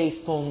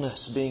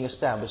 faithfulness being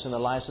established in the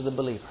lives of the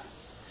believer.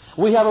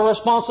 We have a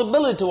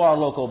responsibility to our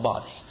local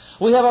body.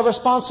 We have a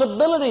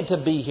responsibility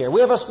to be here.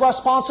 We have a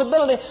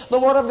responsibility. The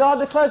Word of God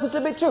declares it to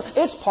be true.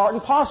 It's part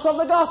and parcel of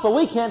the gospel.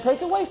 We can't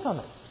take away from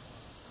it.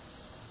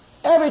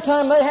 Every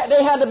time they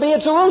had to be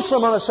at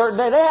Jerusalem on a certain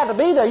day, they had to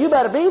be there. You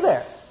better be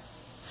there.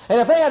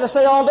 And if they had to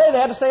stay all day, they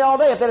had to stay all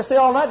day. If they had to stay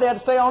all night, they had to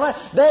stay all night.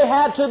 They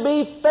had to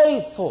be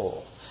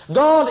faithful.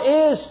 God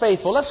is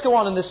faithful. Let's go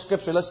on in this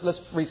scripture.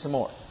 Let's read some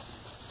more.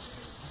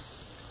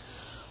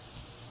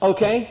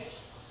 Okay?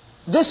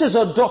 This is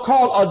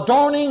called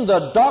adorning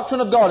the doctrine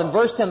of God in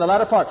verse 10, the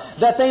latter part.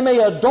 That they may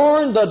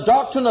adorn the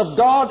doctrine of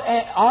God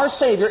our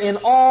Savior in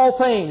all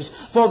things.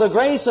 For the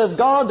grace of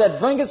God that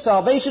bringeth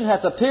salvation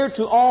hath appeared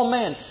to all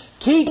men,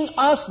 teaching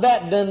us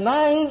that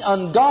denying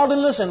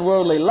ungodliness and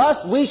worldly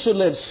lust, we should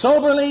live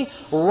soberly,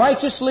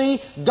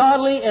 righteously,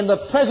 godly in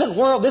the present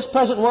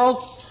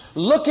world,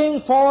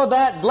 looking for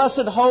that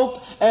blessed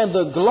hope and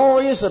the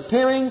glorious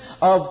appearing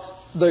of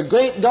the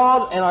great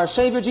God and our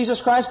Savior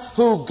Jesus Christ,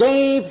 who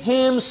gave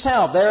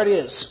Himself, there it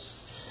is,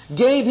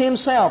 gave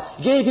Himself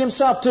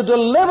to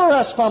deliver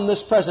us from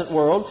this present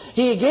world.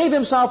 He gave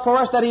Himself for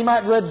us that He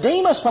might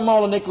redeem us from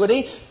all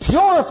iniquity,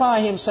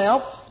 purify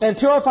Himself, and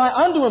purify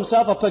unto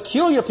Himself a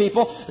peculiar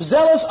people,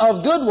 zealous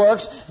of good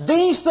works.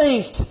 These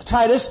things,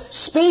 Titus,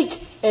 speak,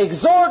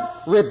 exhort,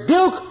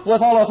 rebuke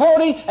with all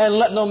authority, and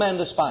let no man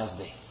despise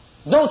thee.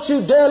 Don't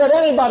you dare let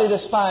anybody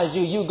despise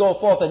you. You go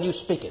forth and you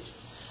speak it.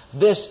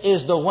 This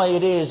is the way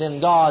it is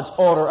in God's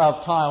order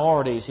of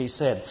priorities, He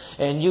said.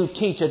 And you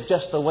teach it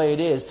just the way it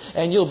is.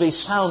 And you'll be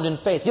sound in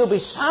faith. You'll be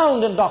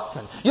sound in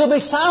doctrine. You'll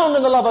be sound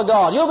in the love of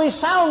God. You'll be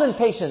sound in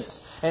patience.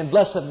 And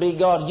blessed be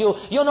God.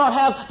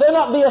 There'll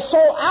not be a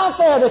soul out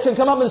there that can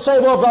come up and say,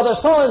 well, brother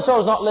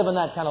so-and-so is not living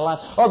that kind of life.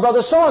 Or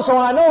brother so-and-so,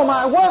 I know him,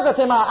 I work with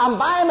him, I'm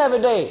by him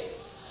every day.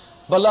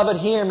 Beloved,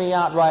 hear me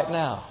out right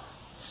now.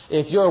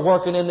 If you're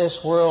working in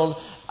this world,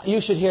 you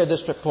should hear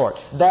this report.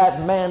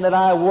 That man that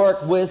I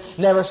work with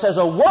never says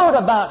a word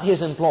about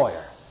his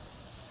employer.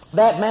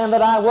 That man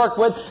that I work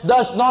with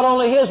does not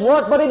only his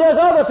work, but he does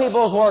other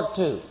people's work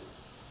too.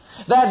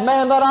 That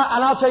man and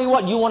I'll tell you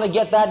what, you want to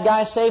get that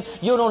guy saved,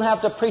 you don't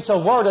have to preach a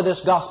word of this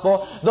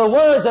gospel. The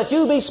words that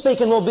you be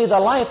speaking will be the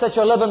life that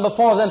you're living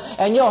before them,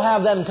 and you'll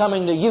have them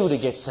coming to you to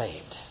get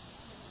saved.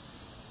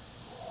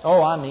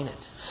 Oh, I mean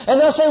it. And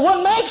they'll say,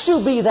 what makes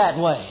you be that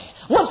way?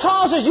 What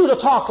causes you to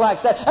talk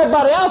like that?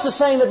 Everybody else is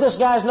saying that this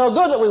guy's no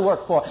good that we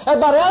work for.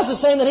 Everybody else is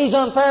saying that he's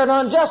unfair and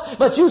unjust,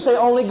 but you say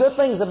only good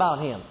things about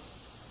him.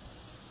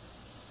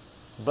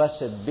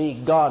 Blessed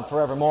be God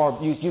forevermore.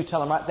 You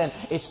tell him right then,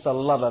 it's the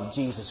love of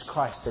Jesus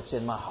Christ that's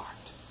in my heart.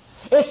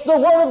 It's the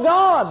Word of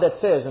God that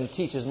says and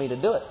teaches me to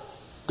do it.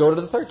 Go to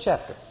the 3rd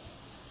chapter.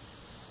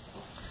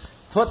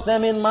 Put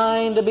them in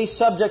mind to be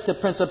subject to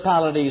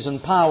principalities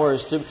and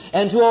powers,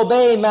 and to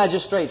obey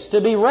magistrates, to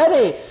be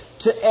ready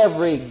to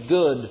every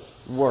good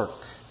work.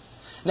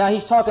 Now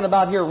he's talking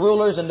about here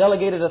rulers and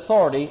delegated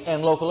authority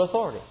and local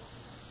authority.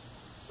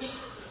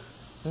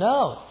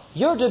 No.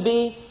 You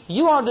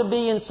are to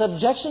be in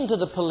subjection to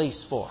the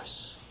police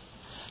force.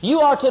 You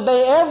are to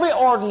obey every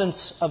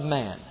ordinance of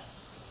man.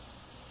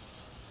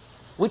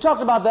 We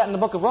talked about that in the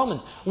book of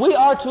Romans. We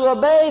are to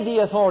obey the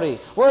authority.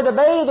 We're to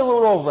obey the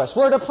rule over us.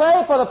 We're to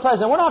pray for the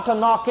president. We're not to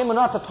knock him. We're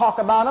not to talk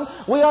about him.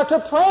 We are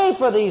to pray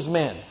for these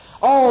men.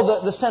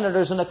 All the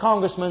senators and the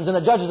congressmen and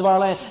the judges of our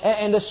land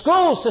and the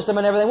school system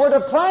and everything. We're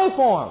to pray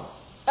for them.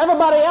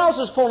 Everybody else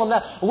is pulling them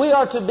down. We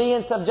are to be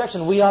in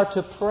subjection. We are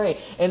to pray.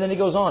 And then he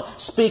goes on.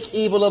 Speak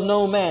evil of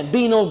no man.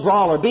 Be no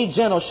brawler. Be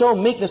gentle. Show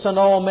meekness unto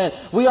all men.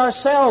 We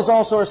ourselves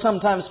also are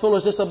sometimes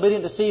foolish,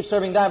 disobedient, deceived,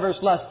 serving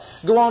diverse lusts.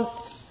 Go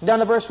on down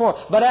to verse 4.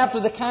 But after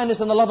the kindness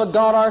and the love of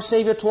God our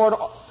Savior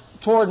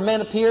toward men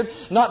appeared,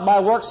 not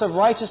by works of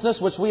righteousness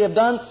which we have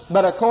done,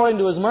 but according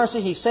to His mercy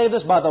He saved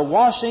us by the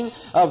washing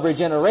of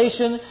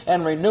regeneration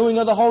and renewing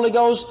of the Holy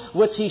Ghost,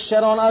 which He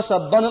shed on us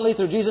abundantly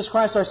through Jesus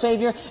Christ our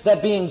Savior,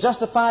 that being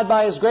justified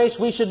by His grace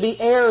we should be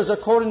heirs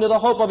according to the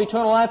hope of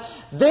eternal life.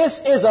 This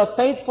is a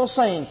faithful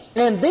saying,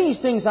 and these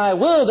things I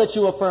will that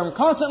you affirm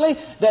constantly,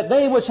 that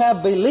they which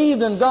have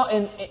believed in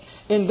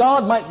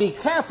God might be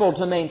careful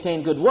to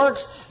maintain good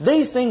works.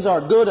 These things are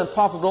good and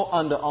profitable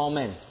unto all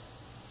men.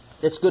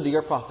 It's good to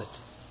your profit.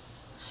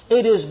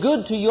 It is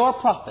good to your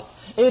profit.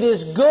 It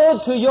is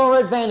good to your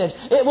advantage.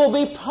 It will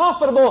be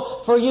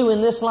profitable for you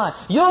in this life.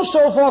 You'll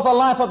show forth a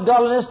life of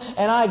godliness,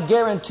 and I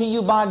guarantee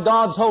you by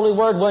God's holy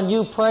word, when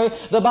you pray,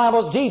 the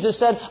Bible, Jesus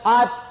said,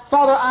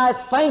 Father,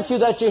 I thank you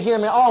that you hear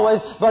me always.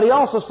 But He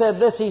also said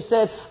this, He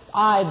said,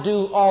 I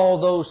do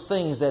all those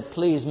things that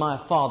please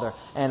my Father,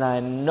 and I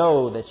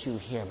know that you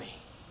hear me.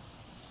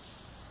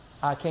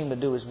 I came to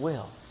do His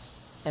will.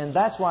 And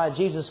that's why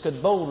Jesus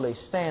could boldly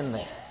stand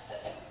there.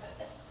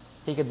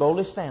 He could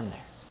boldly stand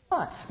there.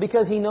 Why?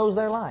 Because He knows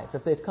their life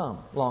if they've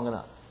come long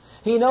enough.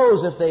 He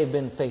knows if they've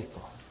been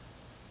faithful.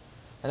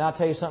 And I'll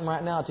tell you something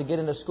right now. To get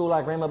into a school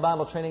like Rhema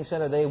Bible Training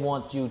Center, they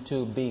want you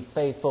to be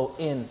faithful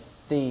in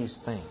these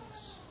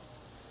things.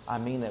 I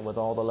mean that with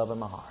all the love in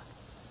my heart.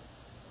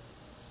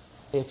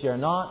 If you're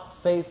not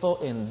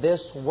faithful in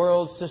this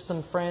world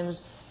system, friends,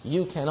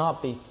 you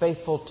cannot be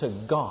faithful to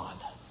God.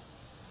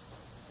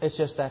 It's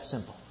just that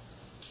simple.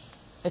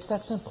 It's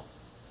that simple.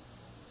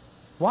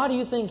 Why do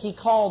you think He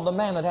called the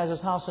man that has his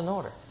house in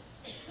order?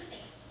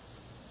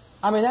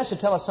 I mean, that should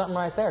tell us something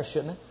right there,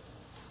 shouldn't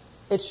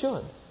it? It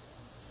should.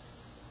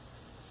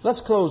 Let's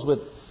close with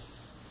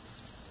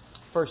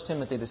 1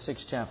 Timothy, the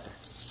 6th chapter.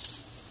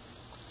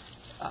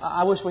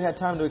 I wish we had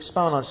time to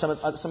expound on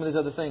some of these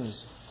other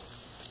things.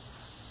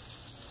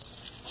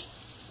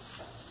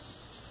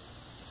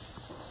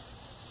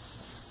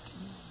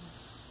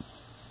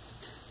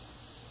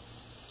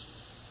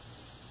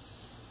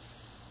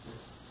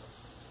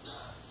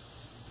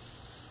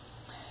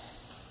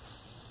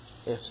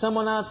 If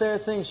someone out there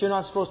thinks you're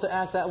not supposed to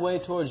act that way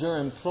towards your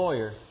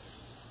employer,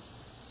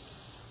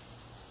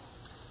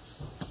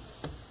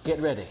 get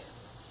ready.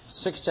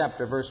 6th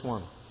chapter, verse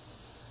 1.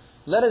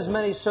 Let as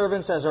many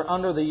servants as are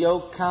under the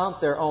yoke count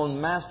their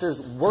own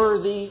masters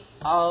worthy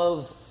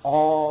of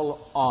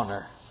all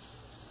honor.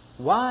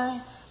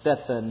 Why?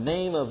 That the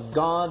name of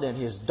God and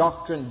His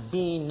doctrine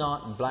be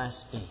not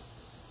blasphemed.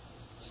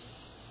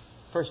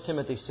 1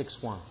 Timothy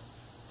 6:1.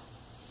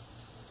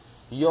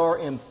 Your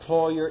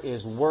employer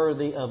is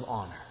worthy of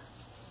honor.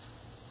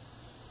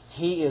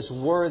 He is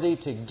worthy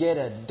to get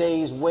a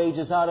day's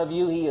wages out of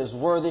you. He is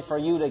worthy for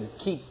you to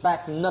keep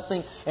back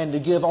nothing and to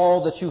give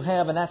all that you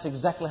have. And that's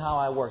exactly how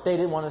I work. They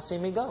didn't want to see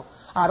me go.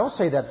 I don't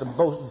say that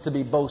to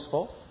be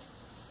boastful.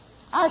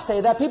 I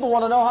say that people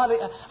want to know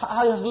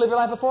how you live your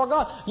life before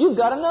God. You've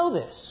got to know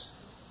this.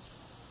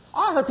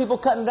 I heard people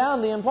cutting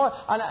down the employer.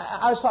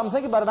 I'm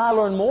thinking about it, and I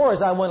learned more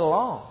as I went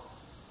along.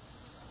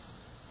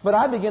 But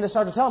I began to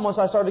start to tell them, once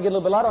I started to get a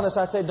little bit light on this,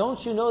 I'd say,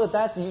 don't you know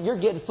that you're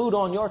getting food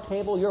on your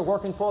table, you're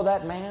working for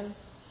that man?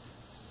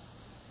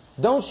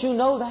 Don't you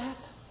know that?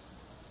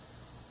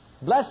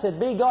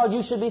 Blessed be God,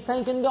 you should be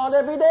thanking God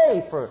every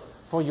day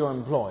for your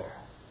employer.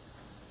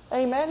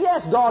 Amen?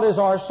 Yes, God is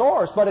our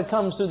source, but it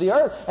comes through the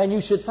earth, and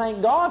you should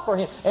thank God for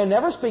Him and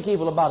never speak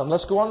evil about Him.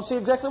 Let's go on and see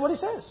exactly what He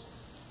says.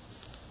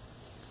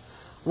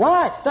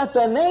 Why? That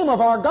the name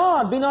of our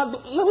God be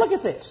not... Look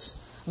at this.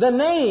 The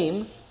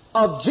name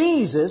of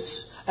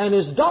Jesus and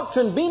His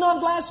doctrine be not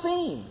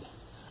blasphemed.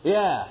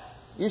 Yeah,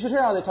 you should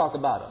hear how they talk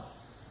about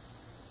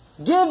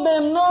Him. Give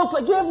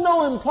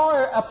no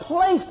employer a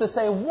place to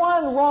say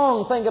one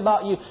wrong thing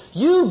about you.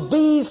 You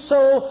be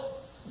so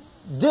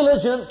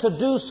diligent to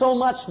do so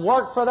much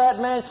work for that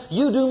man.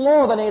 You do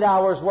more than 8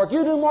 hours work.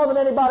 You do more than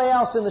anybody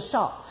else in the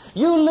shop.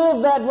 You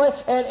live that way.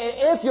 And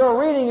if you're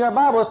reading your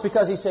Bible, it's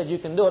because He said you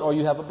can do it, or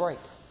you have a break.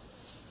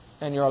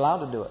 And you're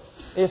allowed to do it.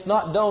 If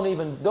not,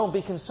 don't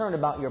be concerned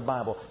about your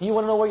Bible. You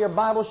want to know where your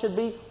Bible should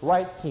be?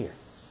 Right here.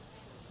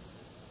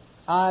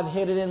 I've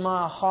hid it in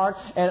my heart,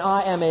 and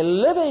I am a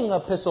living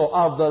epistle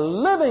of the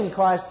living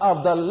Christ,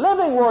 of the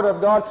living Word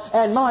of God,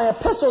 and my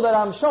epistle that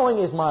I'm showing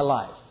is my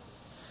life.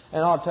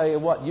 And I'll tell you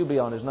what, you be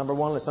on His number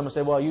one list. Someone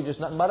say, well, you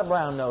just nothing but a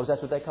brown nose.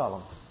 That's what they call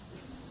them.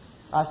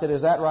 I said,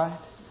 is that right?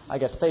 I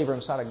get favor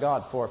inside of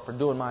God for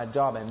doing my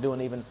job and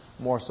doing even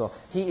more so.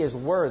 He is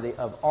worthy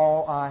of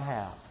all I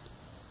have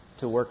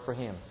to work for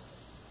Him.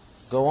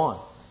 Go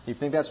on. You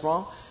think that's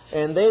wrong?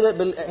 And they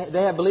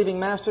have believing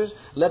masters,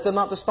 let them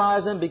not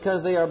despise them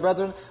because they are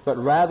brethren, but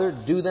rather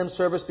do them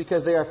service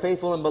because they are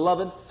faithful and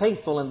beloved,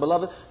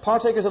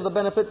 partakers of the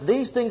benefit.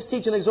 These things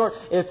teach and exhort.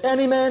 If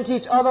any man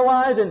teach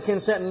otherwise and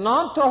consent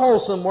not to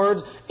wholesome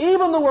words,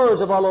 even the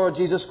words of our Lord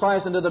Jesus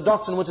Christ, and to the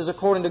doctrine which is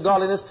according to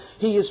godliness,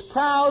 he is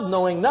proud,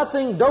 knowing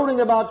nothing, doting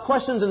about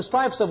questions and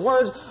strifes of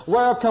words,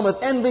 whereof cometh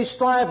envy,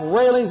 strife,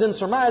 railings, and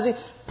surmising,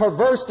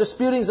 perverse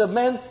disputings of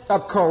men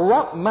of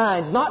corrupt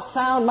minds, not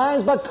sound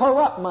minds, but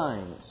corrupt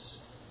minds,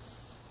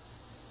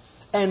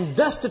 and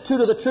destitute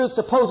of the truth,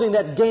 supposing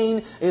that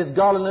gain is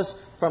godliness.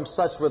 From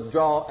such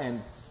withdraw and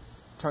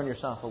turn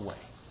yourself away.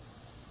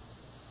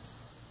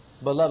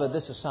 Beloved,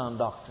 this is sound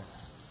doctrine.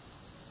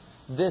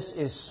 This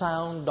is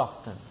sound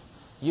doctrine.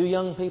 You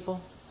young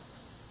people,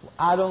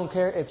 I don't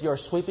care if you're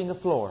sweeping the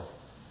floor.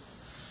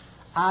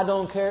 I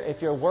don't care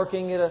if you're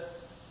working at a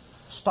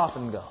stop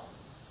and go.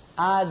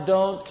 I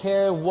don't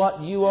care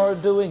what you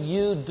are doing.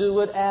 You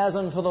do it as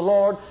unto the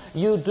Lord.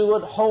 You do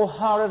it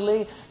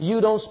wholeheartedly. You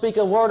don't speak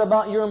a word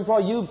about your employer.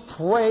 You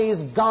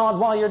praise God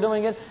while you're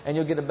doing it, and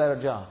you'll get a better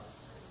job.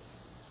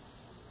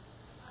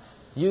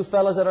 You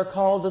fellas that are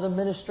called to the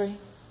ministry,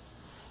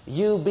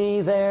 you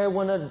be there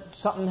when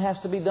something has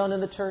to be done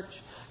in the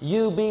church.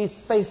 You be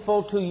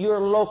faithful to your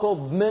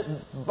local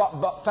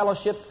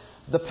fellowship,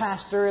 the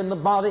pastor and the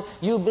body.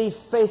 You be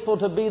faithful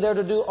to be there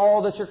to do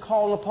all that you're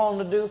called upon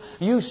to do.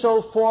 You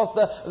show forth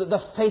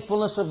the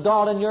faithfulness of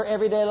God in your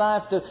everyday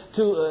life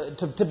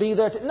to be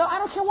there. No, I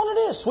don't care what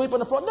it is. Sweeping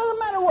the floor. It doesn't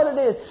matter what it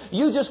is.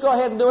 You just go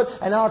ahead and do it,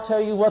 and I'll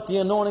tell you what, the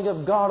anointing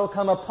of God will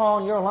come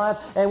upon your life.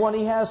 And when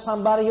He has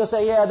somebody, He'll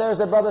say, yeah, there's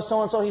the brother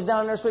so-and-so. He's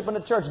down there sweeping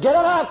the church. Get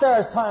him out there.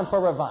 It's time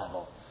for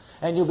revival.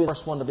 And you'll be the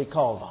first one to be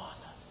called on.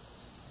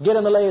 Get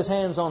him to lay his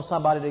hands on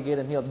somebody to get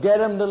him healed. Get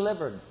him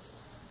delivered.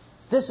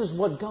 This is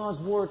what God's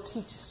Word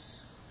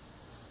teaches.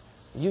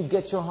 You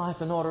get your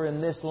life in order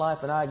in this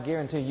life, and I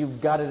guarantee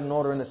you've got it in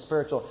order in the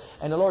spiritual.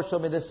 And the Lord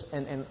showed me this,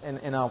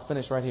 and I'll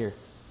finish right here.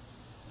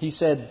 He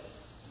said,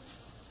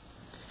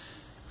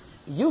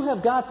 you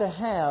have got to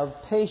have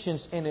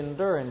patience and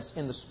endurance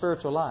in the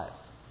spiritual life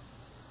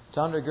to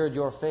undergird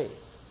your faith.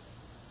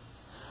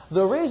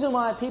 The reason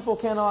why people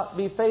cannot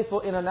be faithful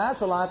in a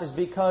natural life is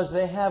because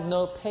they have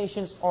no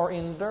patience or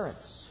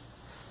endurance.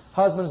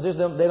 Husbands,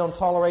 they don't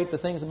tolerate the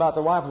things about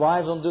their wife.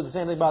 Wives don't do the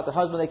same thing about their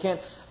husband. They can't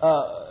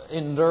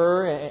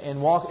endure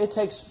and walk. It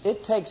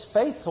takes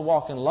faith to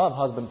walk in love,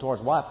 husband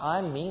towards wife.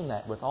 I mean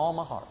that with all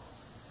my heart.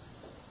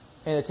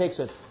 And it takes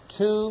a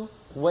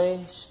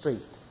two-way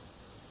street.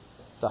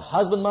 The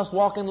husband must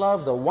walk in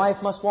love. The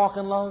wife must walk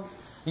in love.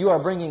 You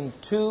are bringing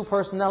two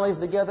personalities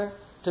together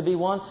to be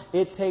one.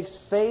 It takes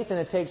faith and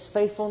it takes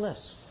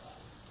faithfulness.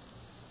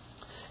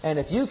 And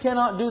if you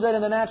cannot do that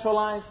in the natural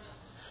life,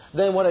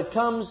 then when it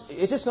comes,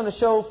 it's just going to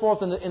show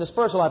forth in the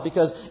spiritual life,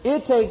 because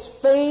it takes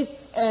faith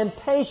and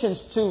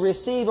patience to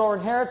receive or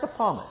inherit the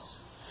promise.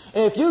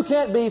 If you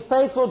can't be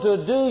faithful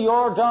to do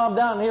your job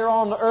down here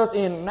on the earth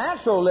in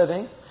natural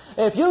living,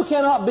 if you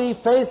cannot be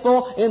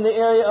faithful in the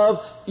area of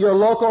your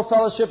local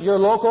fellowship, your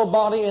local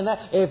body, in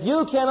that, if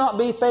you cannot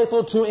be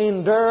faithful to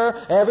endure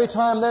every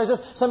time there's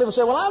this, some people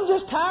say, well, I'm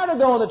just tired of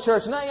going to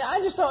church. No,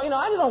 I just don't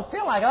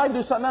feel like it. I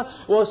do something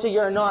else. Well, see,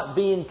 you're not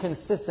being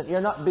consistent.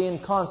 You're not being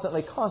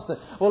constantly constant.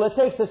 Well, it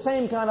takes the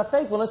same kind of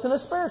faithfulness in the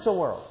spiritual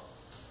world.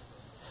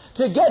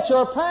 To get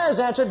your prayers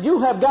answered, you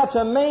have got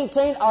to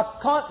maintain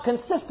a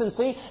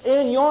consistency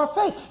in your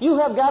faith. You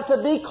have got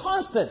to be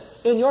constant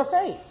in your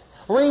faith.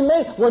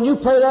 When you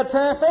pray that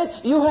prayer of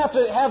faith, you have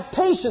to have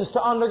patience to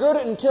undergird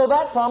it until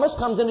that promise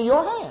comes into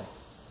your hand.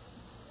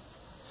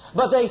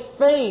 But they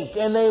faint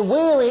and they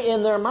weary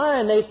in their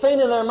mind. They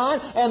faint in their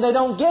mind and they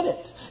don't get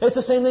it. It's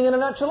the same thing in a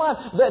natural life.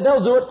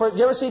 They'll do it for...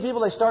 You ever see people,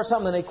 they start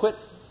something and they quit?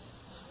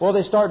 Well,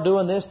 they start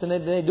doing this, then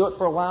they do it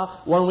for a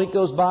while. 1 week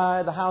goes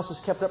by, the house is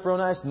kept up real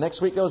nice. The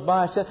next week goes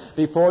by,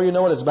 before you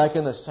know it, it's back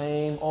in the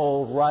same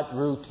old rut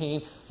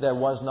routine. There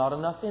was not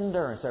enough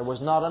endurance. There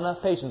was not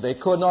enough patience. They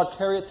could not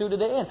carry it through to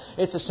the end.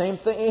 It's the same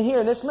thing in here,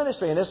 in this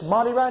ministry, in this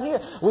body right here.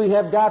 We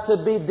have got to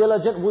be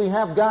diligent. We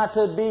have got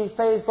to be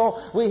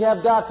faithful. We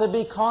have got to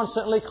be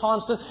constantly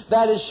constant.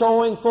 That is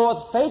showing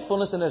forth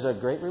faithfulness, and there's a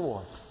great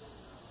reward.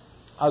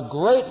 A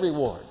great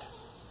reward.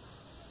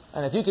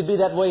 And if you could be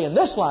that way in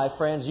this life,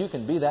 friends, you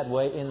can be that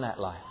way in that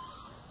life.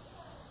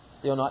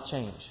 You'll not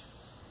change.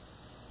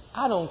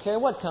 I don't care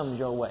what comes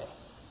your way.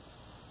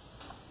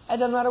 It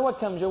doesn't matter what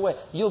comes your way.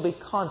 You'll be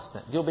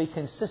constant. You'll be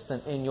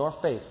consistent in your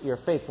faith. Your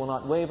faith will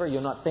not waver.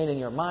 You'll not faint in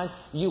your mind.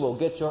 You will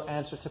get your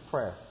answer to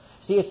prayer.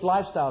 See, it's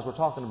lifestyles we're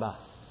talking about.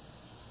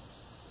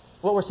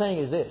 What we're saying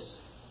is this.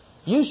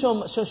 You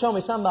show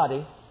me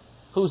somebody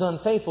who's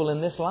unfaithful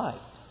in this life.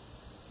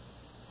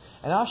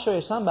 And I'll show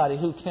you somebody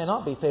who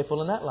cannot be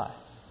faithful in that life.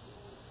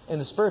 In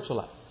the spiritual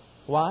life.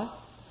 Why?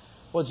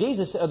 Well,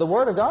 the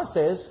Word of God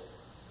says,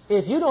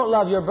 if you don't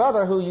love your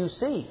brother who you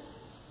see,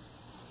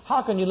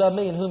 how can you love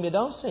me in whom you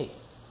don't see?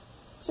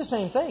 It's the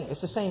same thing.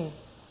 It's the same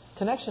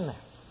connection there.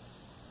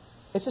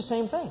 It's the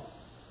same thing.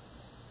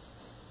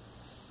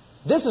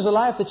 This is a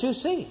life that you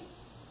see.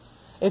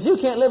 If you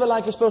can't live it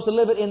like you're supposed to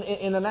live it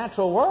in the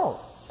natural world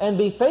and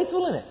be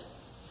faithful in it,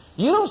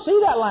 you don't see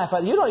that life.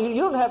 You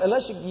don't have,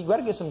 unless you got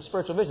to get some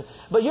spiritual vision.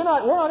 But we're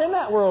not in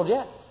that world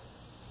yet.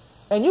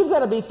 And you've got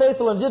to be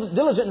faithful and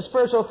diligent in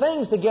spiritual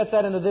things to get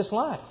that into this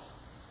life.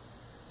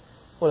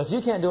 Well, if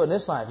you can't do it in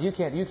this life, you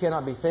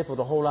cannot be faithful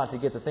to hold out to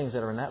get the things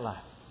that are in that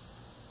life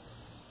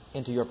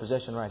into your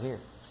possession right here.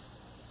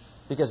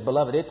 Because,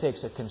 beloved, it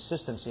takes a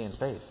consistency in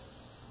faith.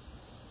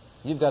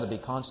 You've got to be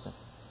constant.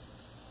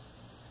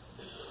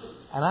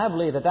 And I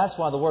believe that that's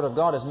why the Word of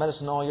God is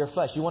medicine to all your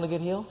flesh. You want to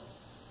get healed?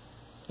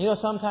 You know,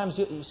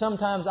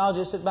 sometimes I'll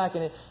just sit back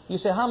and you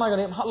say, Lord, how am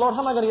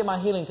I going to get my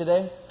healing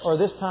today or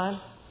this time?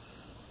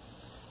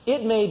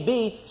 It may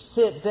be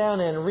sit down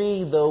and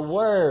read the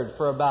Word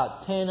for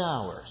about 10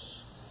 hours.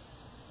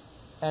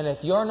 And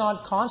if you're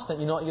not constant,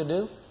 you know what you'll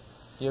do?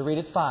 You'll read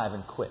it 5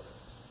 and quit.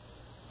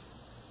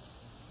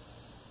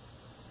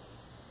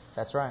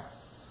 That's right.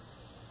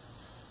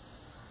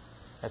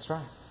 That's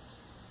right.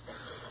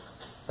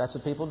 That's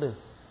what people do.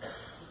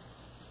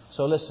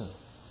 So listen,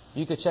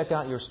 you could check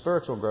out your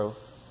spiritual growth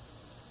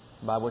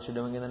by what you're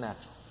doing in the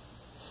natural.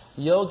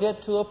 You'll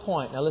get to a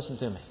point, now listen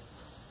to me,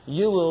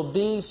 you will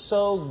be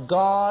so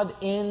God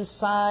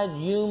inside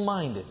you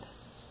minded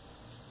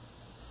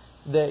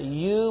that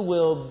you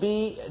will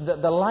be,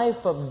 the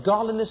life of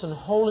godliness and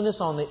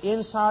holiness on the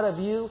inside of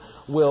you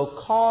will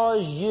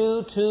cause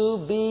you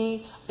to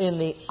be in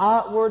the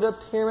outward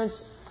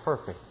appearance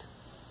perfect.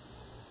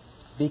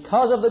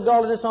 Because of the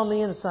godliness on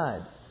the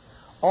inside,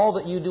 all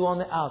that you do on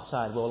the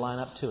outside will line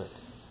up to it.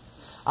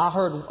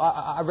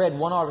 I read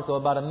one article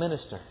about a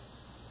minister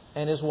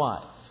and his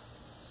wife.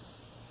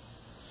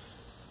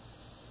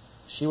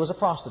 She was a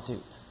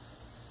prostitute.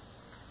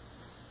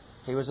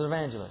 He was an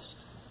evangelist.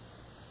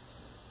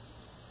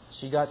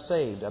 She got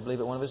saved, I believe,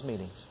 at one of his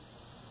meetings.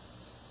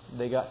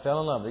 They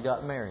fell in love. They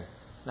got married.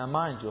 Now,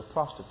 mind you, a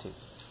prostitute.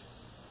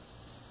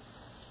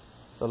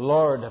 The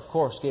Lord, of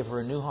course, gave her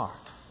a new heart.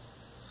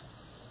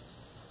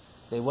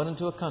 They went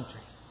into a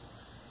country.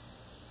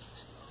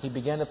 He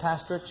began to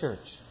pastor a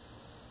church.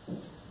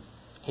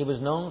 He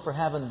was known for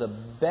having the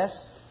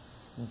best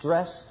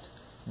dressed,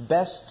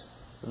 best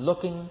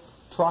looking,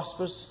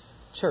 prosperous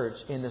church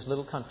in this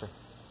little country.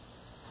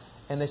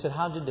 And they said,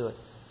 how'd you do it?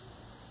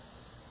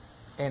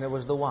 And it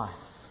was the wife.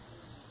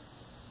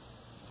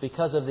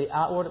 Because of the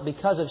outward,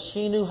 because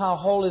she knew how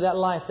holy that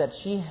life that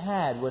she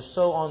had was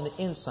so on the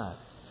inside,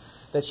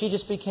 that she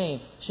just came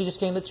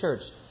to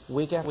church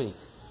week after week.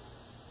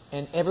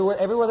 And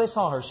everywhere they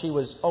saw her, she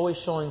was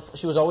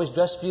always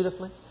dressed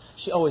beautifully.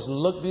 She always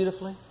looked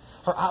beautifully.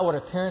 Her outward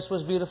appearance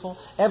was beautiful.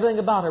 Everything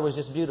about her was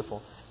just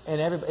beautiful. And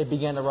it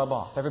began to rub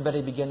off.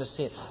 Everybody began to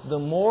see it. The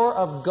more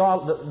of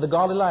God, the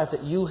godly life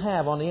that you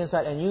have on the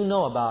inside and you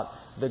know about,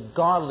 the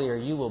godlier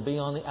you will be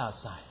on the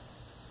outside.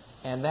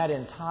 And that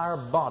entire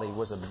body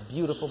was a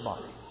beautiful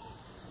body.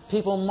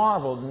 People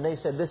marveled and they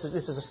said, this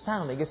is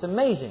astounding. It's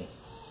amazing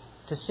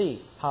to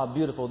see how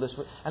beautiful this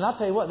was. And I'll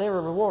tell you what, they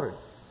were rewarded.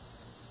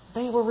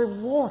 They were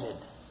rewarded.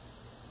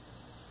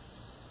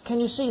 Can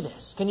you see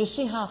this? Can you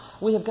see how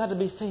we have got to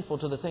be faithful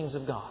to the things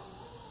of God?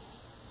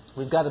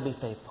 We've got to be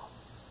faithful.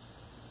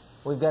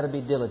 We've got to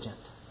be diligent.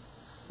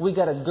 We've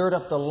got to gird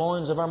up the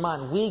loins of our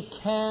mind. We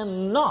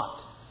cannot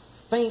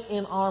faint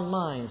in our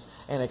minds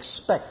and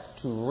expect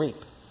to reap.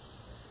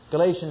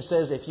 Galatians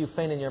says if you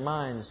faint in your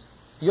minds,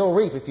 you'll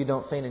reap if you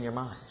don't faint in your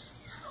minds.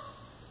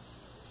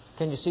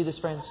 Can you see this,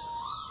 friends?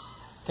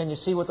 Can you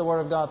see what the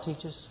Word of God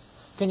teaches?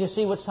 Can you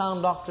see what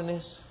sound doctrine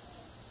is?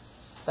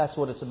 That's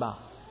what it's about.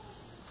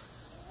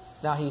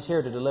 Now He's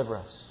here to deliver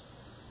us.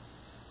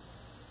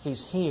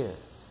 He's here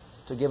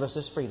to give us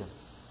this freedom.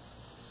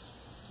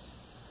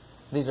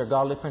 These are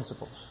godly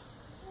principles.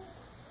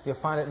 You'll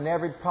find it in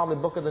every probably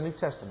book of the New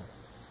Testament.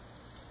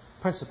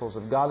 Principles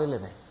of godly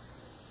living.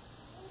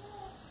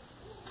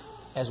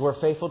 As we're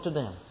faithful to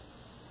them,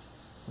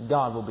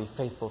 God will be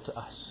faithful to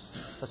us.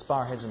 Let's bow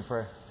our heads in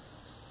prayer.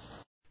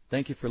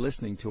 Thank you for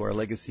listening to our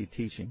legacy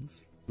teachings.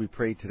 We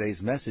pray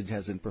today's message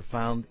has a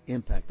profound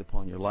impact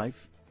upon your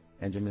life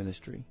and your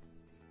ministry.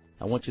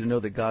 I want you to know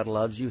that God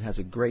loves you, has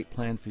a great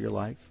plan for your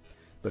life.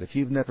 But if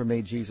you've never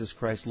made Jesus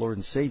Christ Lord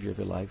and Savior of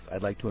your life,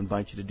 I'd like to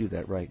invite you to do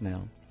that right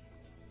now.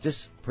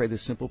 Just pray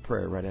this simple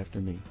prayer right after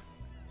me.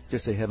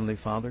 Just say, Heavenly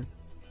Father,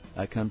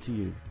 I come to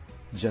you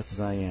just as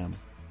I am.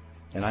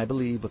 And I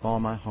believe with all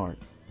my heart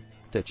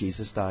that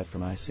Jesus died for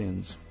my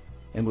sins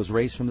and was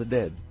raised from the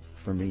dead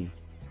for me.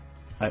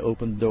 I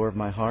open the door of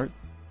my heart.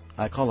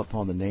 I call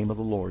upon the name of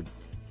the Lord.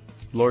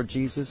 Lord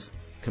Jesus,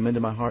 come into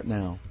my heart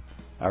now.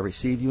 I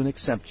receive you and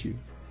accept you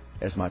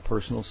as my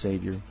personal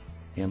Savior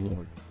and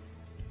Lord.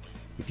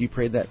 If you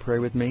prayed that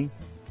prayer with me,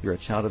 you're a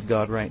child of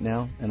God right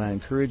now, and I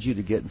encourage you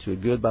to get into a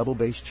good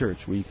Bible-based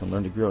church where you can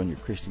learn to grow in your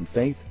Christian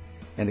faith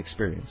and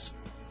experience.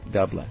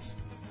 God bless.